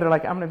 They're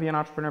like, I'm going to be an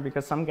entrepreneur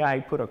because some guy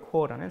put a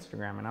quote on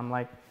Instagram, and I'm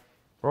like,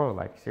 bro,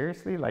 like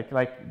seriously?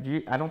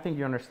 I don't think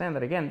you understand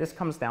that. Again, this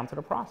comes down to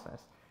the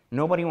process.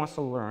 Nobody wants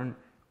to learn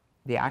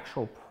the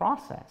actual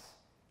process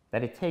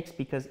that it takes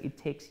because it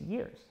takes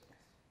years.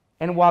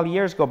 And while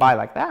years go by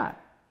like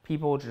that,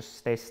 people just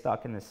stay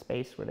stuck in this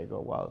space where they go,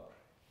 well,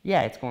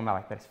 yeah, it's going by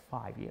like that. It's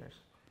 5 years.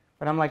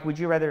 But I'm like, would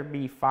you rather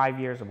be 5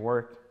 years of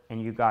work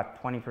and you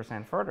got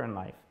 20% further in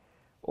life,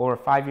 or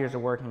 5 years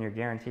of work and you're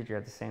guaranteed you're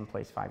at the same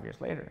place 5 years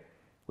later,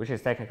 which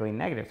is technically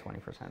negative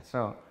 20%.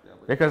 So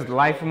because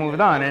life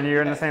moved on and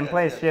you're in the same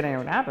place, shit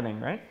ain't happening,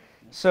 right?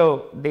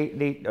 So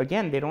they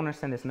again, they don't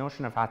understand this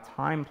notion of how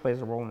time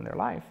plays a role in their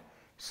life.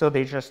 So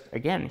they just,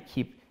 again,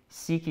 keep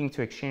seeking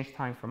to exchange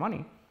time for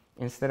money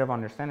instead of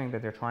understanding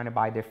that they're trying to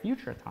buy their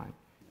future time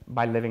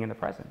by living in the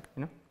present,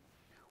 you know?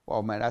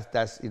 Well, man,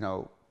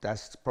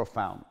 that's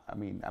profound. I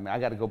mean, I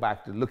got to go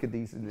back to look at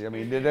these. I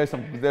mean, there's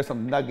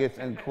some nuggets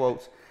and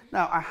quotes.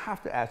 Now, I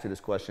have to ask you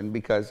this question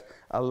because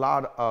a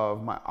lot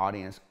of my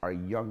audience are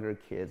younger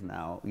kids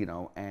now, you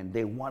know, and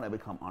they want to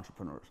become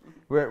entrepreneurs.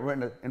 We're in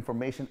the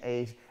information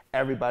age.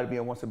 Everybody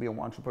wants to be an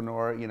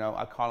entrepreneur. You know,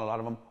 I call a lot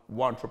of them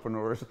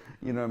entrepreneurs.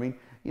 You know what I mean?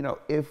 You know,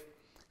 if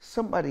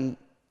somebody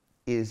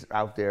is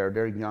out there,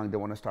 they're young, they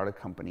want to start a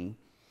company,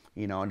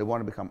 you know, and they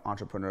want to become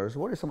entrepreneurs,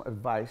 what is some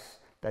advice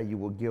that you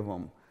will give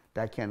them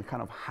that can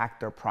kind of hack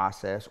their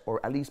process or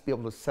at least be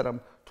able to set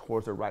them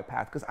towards the right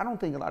path? Because I don't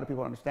think a lot of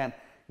people understand,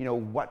 you know,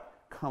 what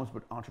comes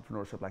with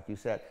entrepreneurship. Like you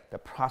said, the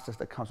process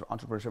that comes with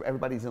entrepreneurship.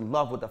 Everybody's in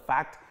love with the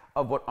fact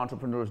of what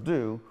entrepreneurs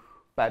do,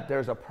 but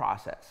there's a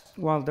process.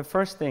 Well, the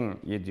first thing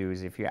you do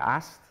is if you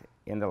asked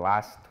in the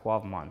last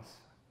 12 months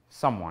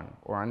someone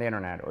or on the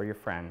internet or your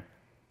friend,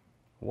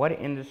 what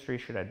industry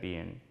should I be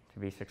in to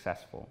be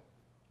successful?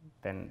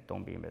 Then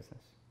don't be in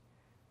business.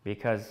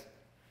 Because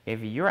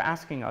if you're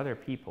asking other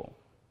people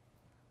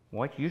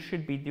what you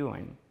should be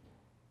doing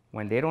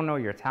when they don't know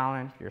your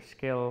talent, your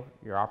skill,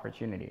 your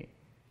opportunity,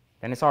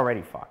 then it's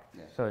already fucked.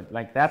 Yeah. So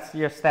like that's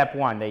your step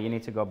one that you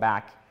need to go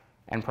back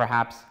and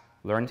perhaps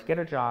learn to get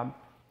a job,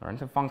 learn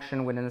to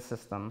function within the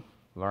system,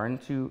 learn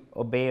to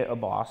obey a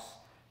boss,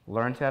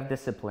 learn to have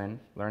discipline,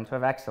 learn to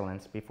have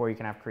excellence before you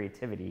can have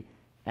creativity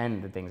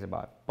and the things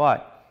above.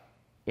 But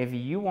if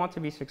you want to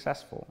be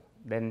successful,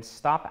 then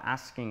stop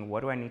asking, what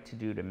do I need to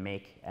do to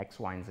make X,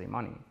 Y, and Z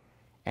money?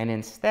 And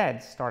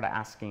instead start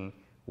asking,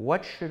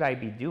 what should I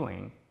be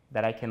doing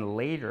that I can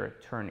later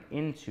turn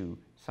into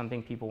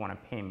something people want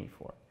to pay me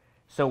for?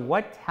 So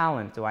what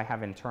talent do I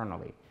have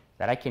internally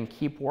that I can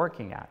keep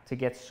working at to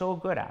get so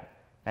good at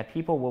that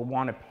people will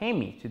want to pay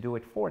me to do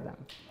it for them?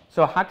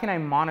 So how can I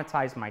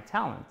monetize my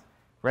talent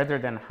rather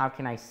than how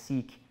can I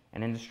seek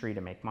an industry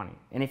to make money?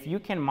 And if you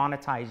can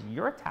monetize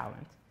your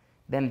talent,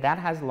 then that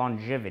has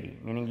longevity,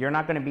 meaning you're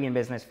not going to be in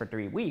business for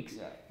 3 weeks.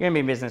 Yeah. You're going to be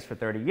in business for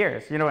 30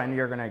 years, you know, and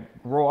you're going to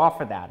grow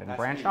off of that and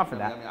branch off of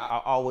that. I mean,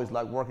 I always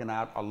like working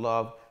out. I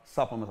love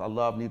supplements. I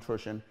love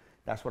nutrition.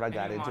 That's what I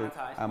got into.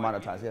 I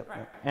monetize, yeah.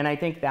 Right. And I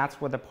think that's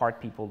what the part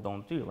people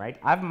don't do, right?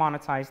 I've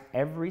monetized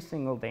every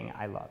single thing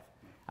I love.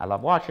 I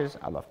love watches.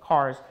 I love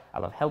cars. I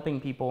love helping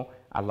people.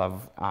 I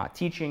love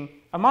teaching.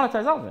 I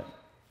monetize all of it.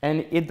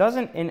 And it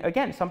doesn't, and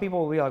again, some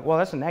people will be like, well,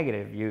 that's a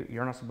negative.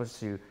 You're not supposed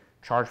to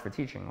charge for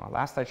teaching. Well,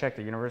 last I checked,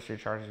 the university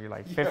charges you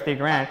like 50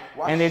 grand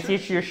and they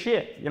teach you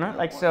shit, you know?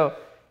 Like, so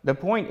the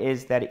point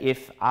is that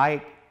if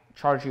I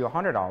charge you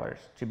 $100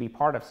 to be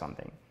part of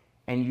something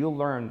and you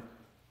learn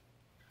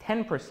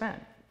 10%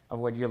 of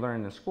what you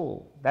learn in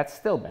school, that's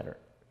still better,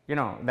 you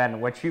know, than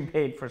what you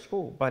paid for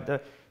school. But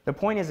the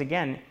point is,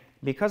 again,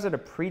 because of the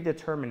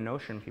predetermined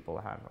notion people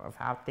have of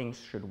how things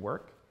should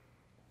work,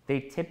 they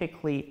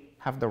typically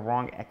have the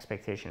wrong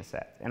expectation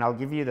set. And I'll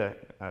give you the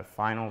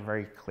final,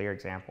 very clear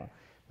example.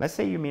 Let's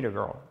say you meet a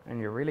girl and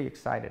you're really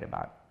excited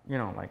about, you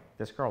know, like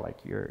this girl, like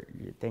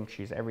you think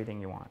she's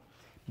everything you want.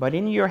 But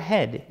in your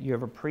head, you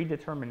have a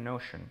predetermined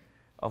notion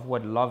of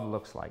what love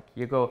looks like.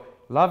 You go,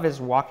 love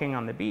is walking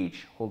on the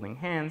beach, holding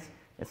hands,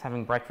 it's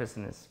having breakfast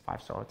in this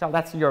 5-star hotel.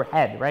 That's your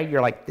head, right?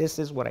 You're like, this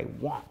is what I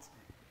want.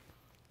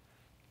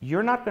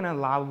 You're not going to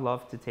allow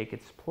love to take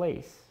its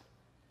place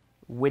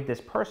with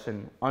this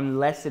person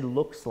unless it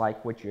looks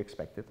like what you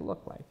expect it to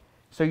look like.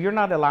 So you're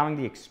not allowing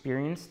the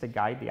experience to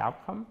guide the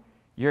outcome.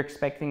 You're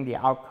expecting the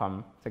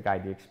outcome to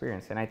guide the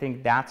experience. And I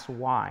think that's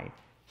why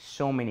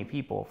so many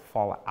people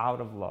fall out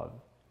of love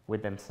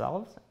with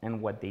themselves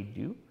and what they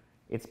do.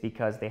 It's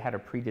because they had a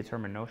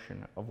predetermined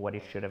notion of what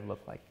it should have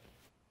looked like.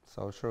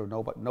 So true.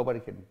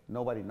 Nobody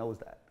knows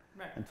that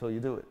until you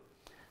do it.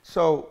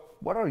 So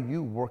what are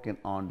you working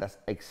on that's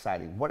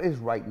exciting? What is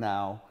right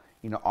now,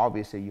 you know,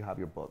 obviously you have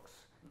your books,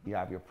 you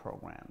have your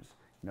programs.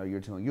 You know,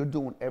 you're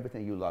doing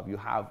everything you love. You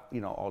have,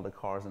 you know, all the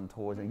cars and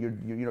toys, and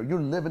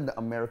you're living the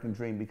American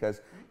dream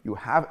because you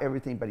have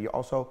everything, but you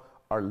also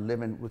are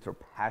living with your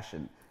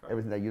passion,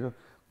 everything that you do.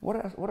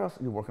 What else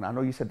are you working on? I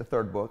know you said the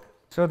third book.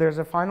 So there's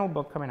a final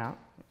book coming out.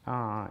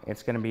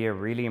 It's going to be a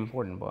really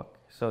important book.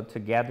 So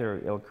together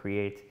it'll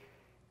create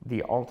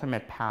the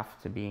ultimate path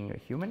to being a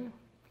human.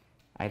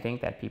 I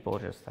think that people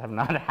just have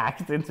not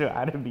hacked into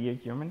how to be a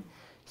human.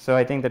 So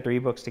I think the 3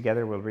 books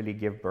together will really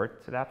give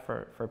birth to that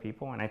for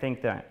people. And I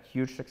think the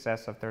huge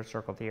success of Third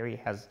Circle Theory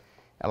has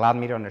allowed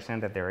me to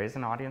understand that there is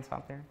an audience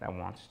out there that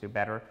wants to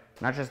better,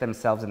 not just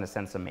themselves in the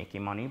sense of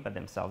making money, but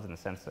themselves in the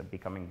sense of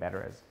becoming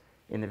better as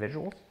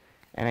individuals.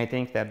 And I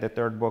think that the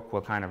third book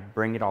will kind of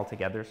bring it all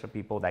together, so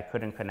people that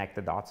couldn't connect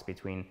the dots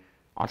between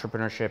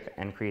entrepreneurship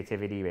and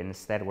creativity, and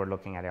instead we're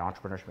looking at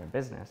entrepreneurship and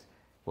business,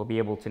 will be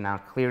able to now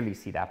clearly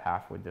see that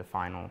path with the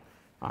final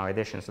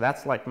edition. So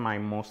that's like my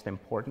most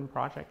important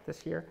project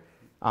this year.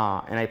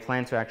 And I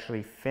plan to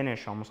actually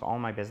finish almost all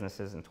my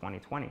businesses in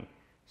 2020.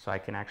 So I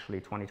can actually,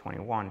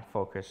 2021,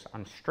 focus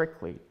on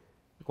strictly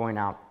going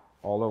out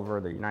all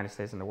over the United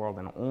States and the world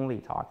and only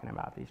talking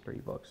about these 3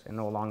 books and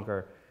no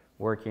longer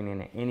working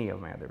in any of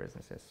my other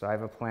businesses. So I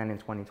have a plan in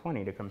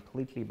 2020 to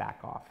completely back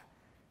off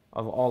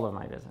of all of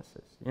my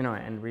businesses, you know,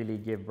 and really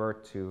give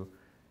birth to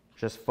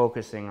just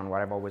focusing on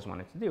what I've always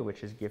wanted to do,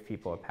 which is give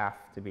people a path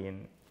to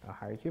being a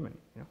higher human,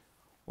 you know?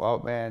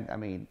 Well, man, I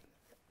mean,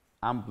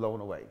 I'm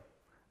blown away.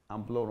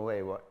 I'm blown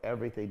away with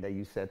everything that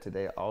you said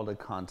today, all the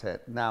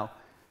content. Now,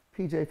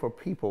 PJ, for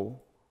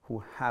people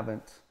who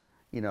haven't,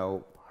 you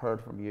know,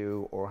 heard from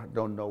you or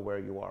don't know where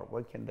you are,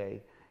 where can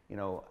they, you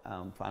know,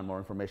 find more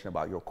information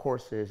about your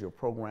courses, your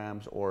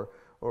programs, or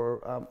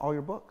all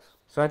your books?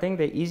 So I think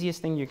the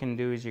easiest thing you can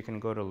do is you can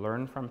go to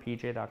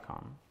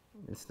learnfrompj.com.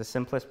 It's the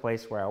simplest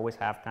place where I always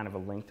have kind of a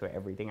link to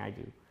everything I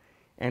do.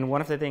 And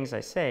one of the things I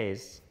say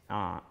is,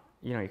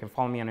 you know, you can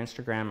follow me on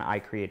Instagram, I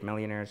Create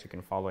Millionaires. You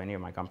can follow any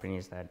of my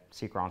companies, that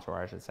Secret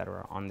Entourage,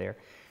 etc., on there.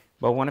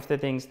 But one of the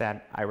things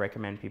that I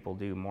recommend people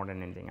do more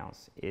than anything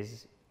else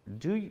is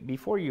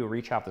before you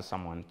reach out to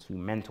someone to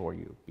mentor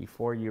you,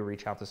 before you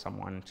reach out to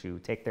someone to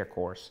take their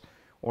course,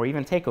 or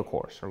even take a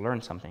course or learn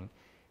something,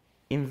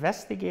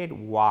 investigate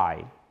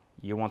why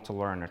you want to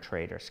learn a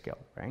trade or skill,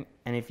 right?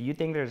 And if you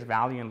think there's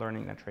value in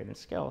learning that trade and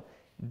skill,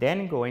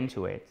 then go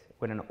into it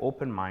with an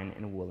open mind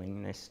and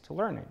willingness to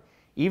learn it.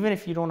 Even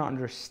if you don't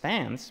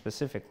understand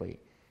specifically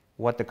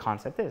what the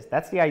concept is.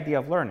 That's the idea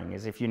of learning,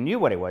 is if you knew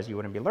what it was, you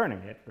wouldn't be learning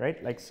it,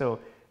 right? Like, so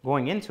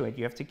going into it,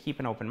 you have to keep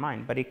an open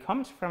mind, but it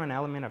comes from an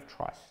element of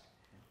trust.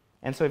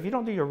 And so if you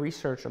don't do your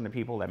research on the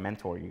people that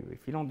mentor you,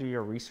 if you don't do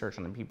your research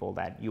on the people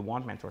that you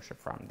want mentorship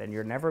from, then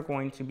you're never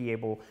going to be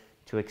able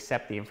to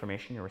accept the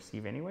information you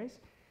receive anyways.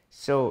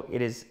 So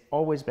it is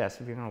always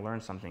best, if you're going to learn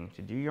something,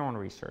 to do your own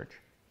research.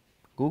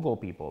 Google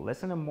people,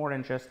 listen to more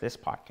than just this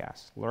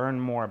podcast, learn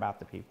more about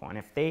the people. And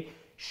if they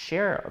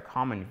share a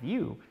common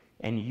view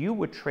and you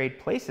would trade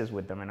places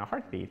with them in a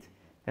heartbeat,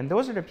 then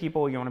those are the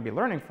people you want to be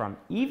learning from,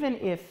 even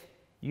if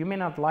you may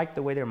not like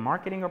the way they're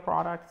marketing a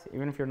product,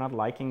 even if you're not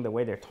liking the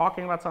way they're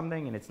talking about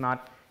something and it's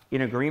not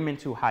in agreement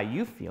to how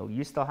you feel,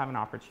 you still have an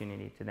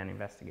opportunity to then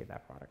investigate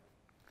that product.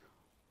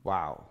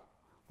 Wow.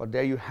 Well,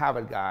 there you have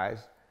it,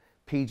 guys.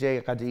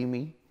 Pejman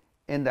Ghadimi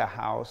in the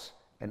house,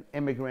 an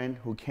immigrant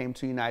who came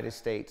to the United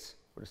States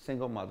with a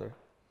single mother,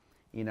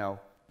 you know,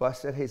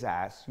 busted his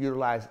ass,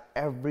 utilized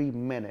every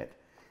minute,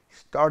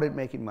 started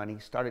making money,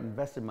 started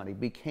investing money,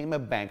 became a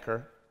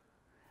banker,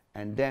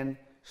 and then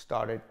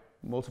started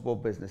multiple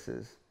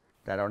businesses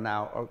that are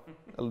now,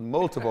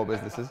 multiple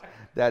businesses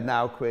that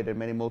now created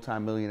many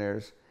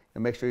multimillionaires.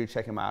 And make sure you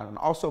check him out. And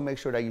also make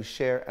sure that you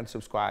share and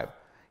subscribe,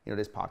 you know,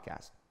 this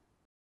podcast.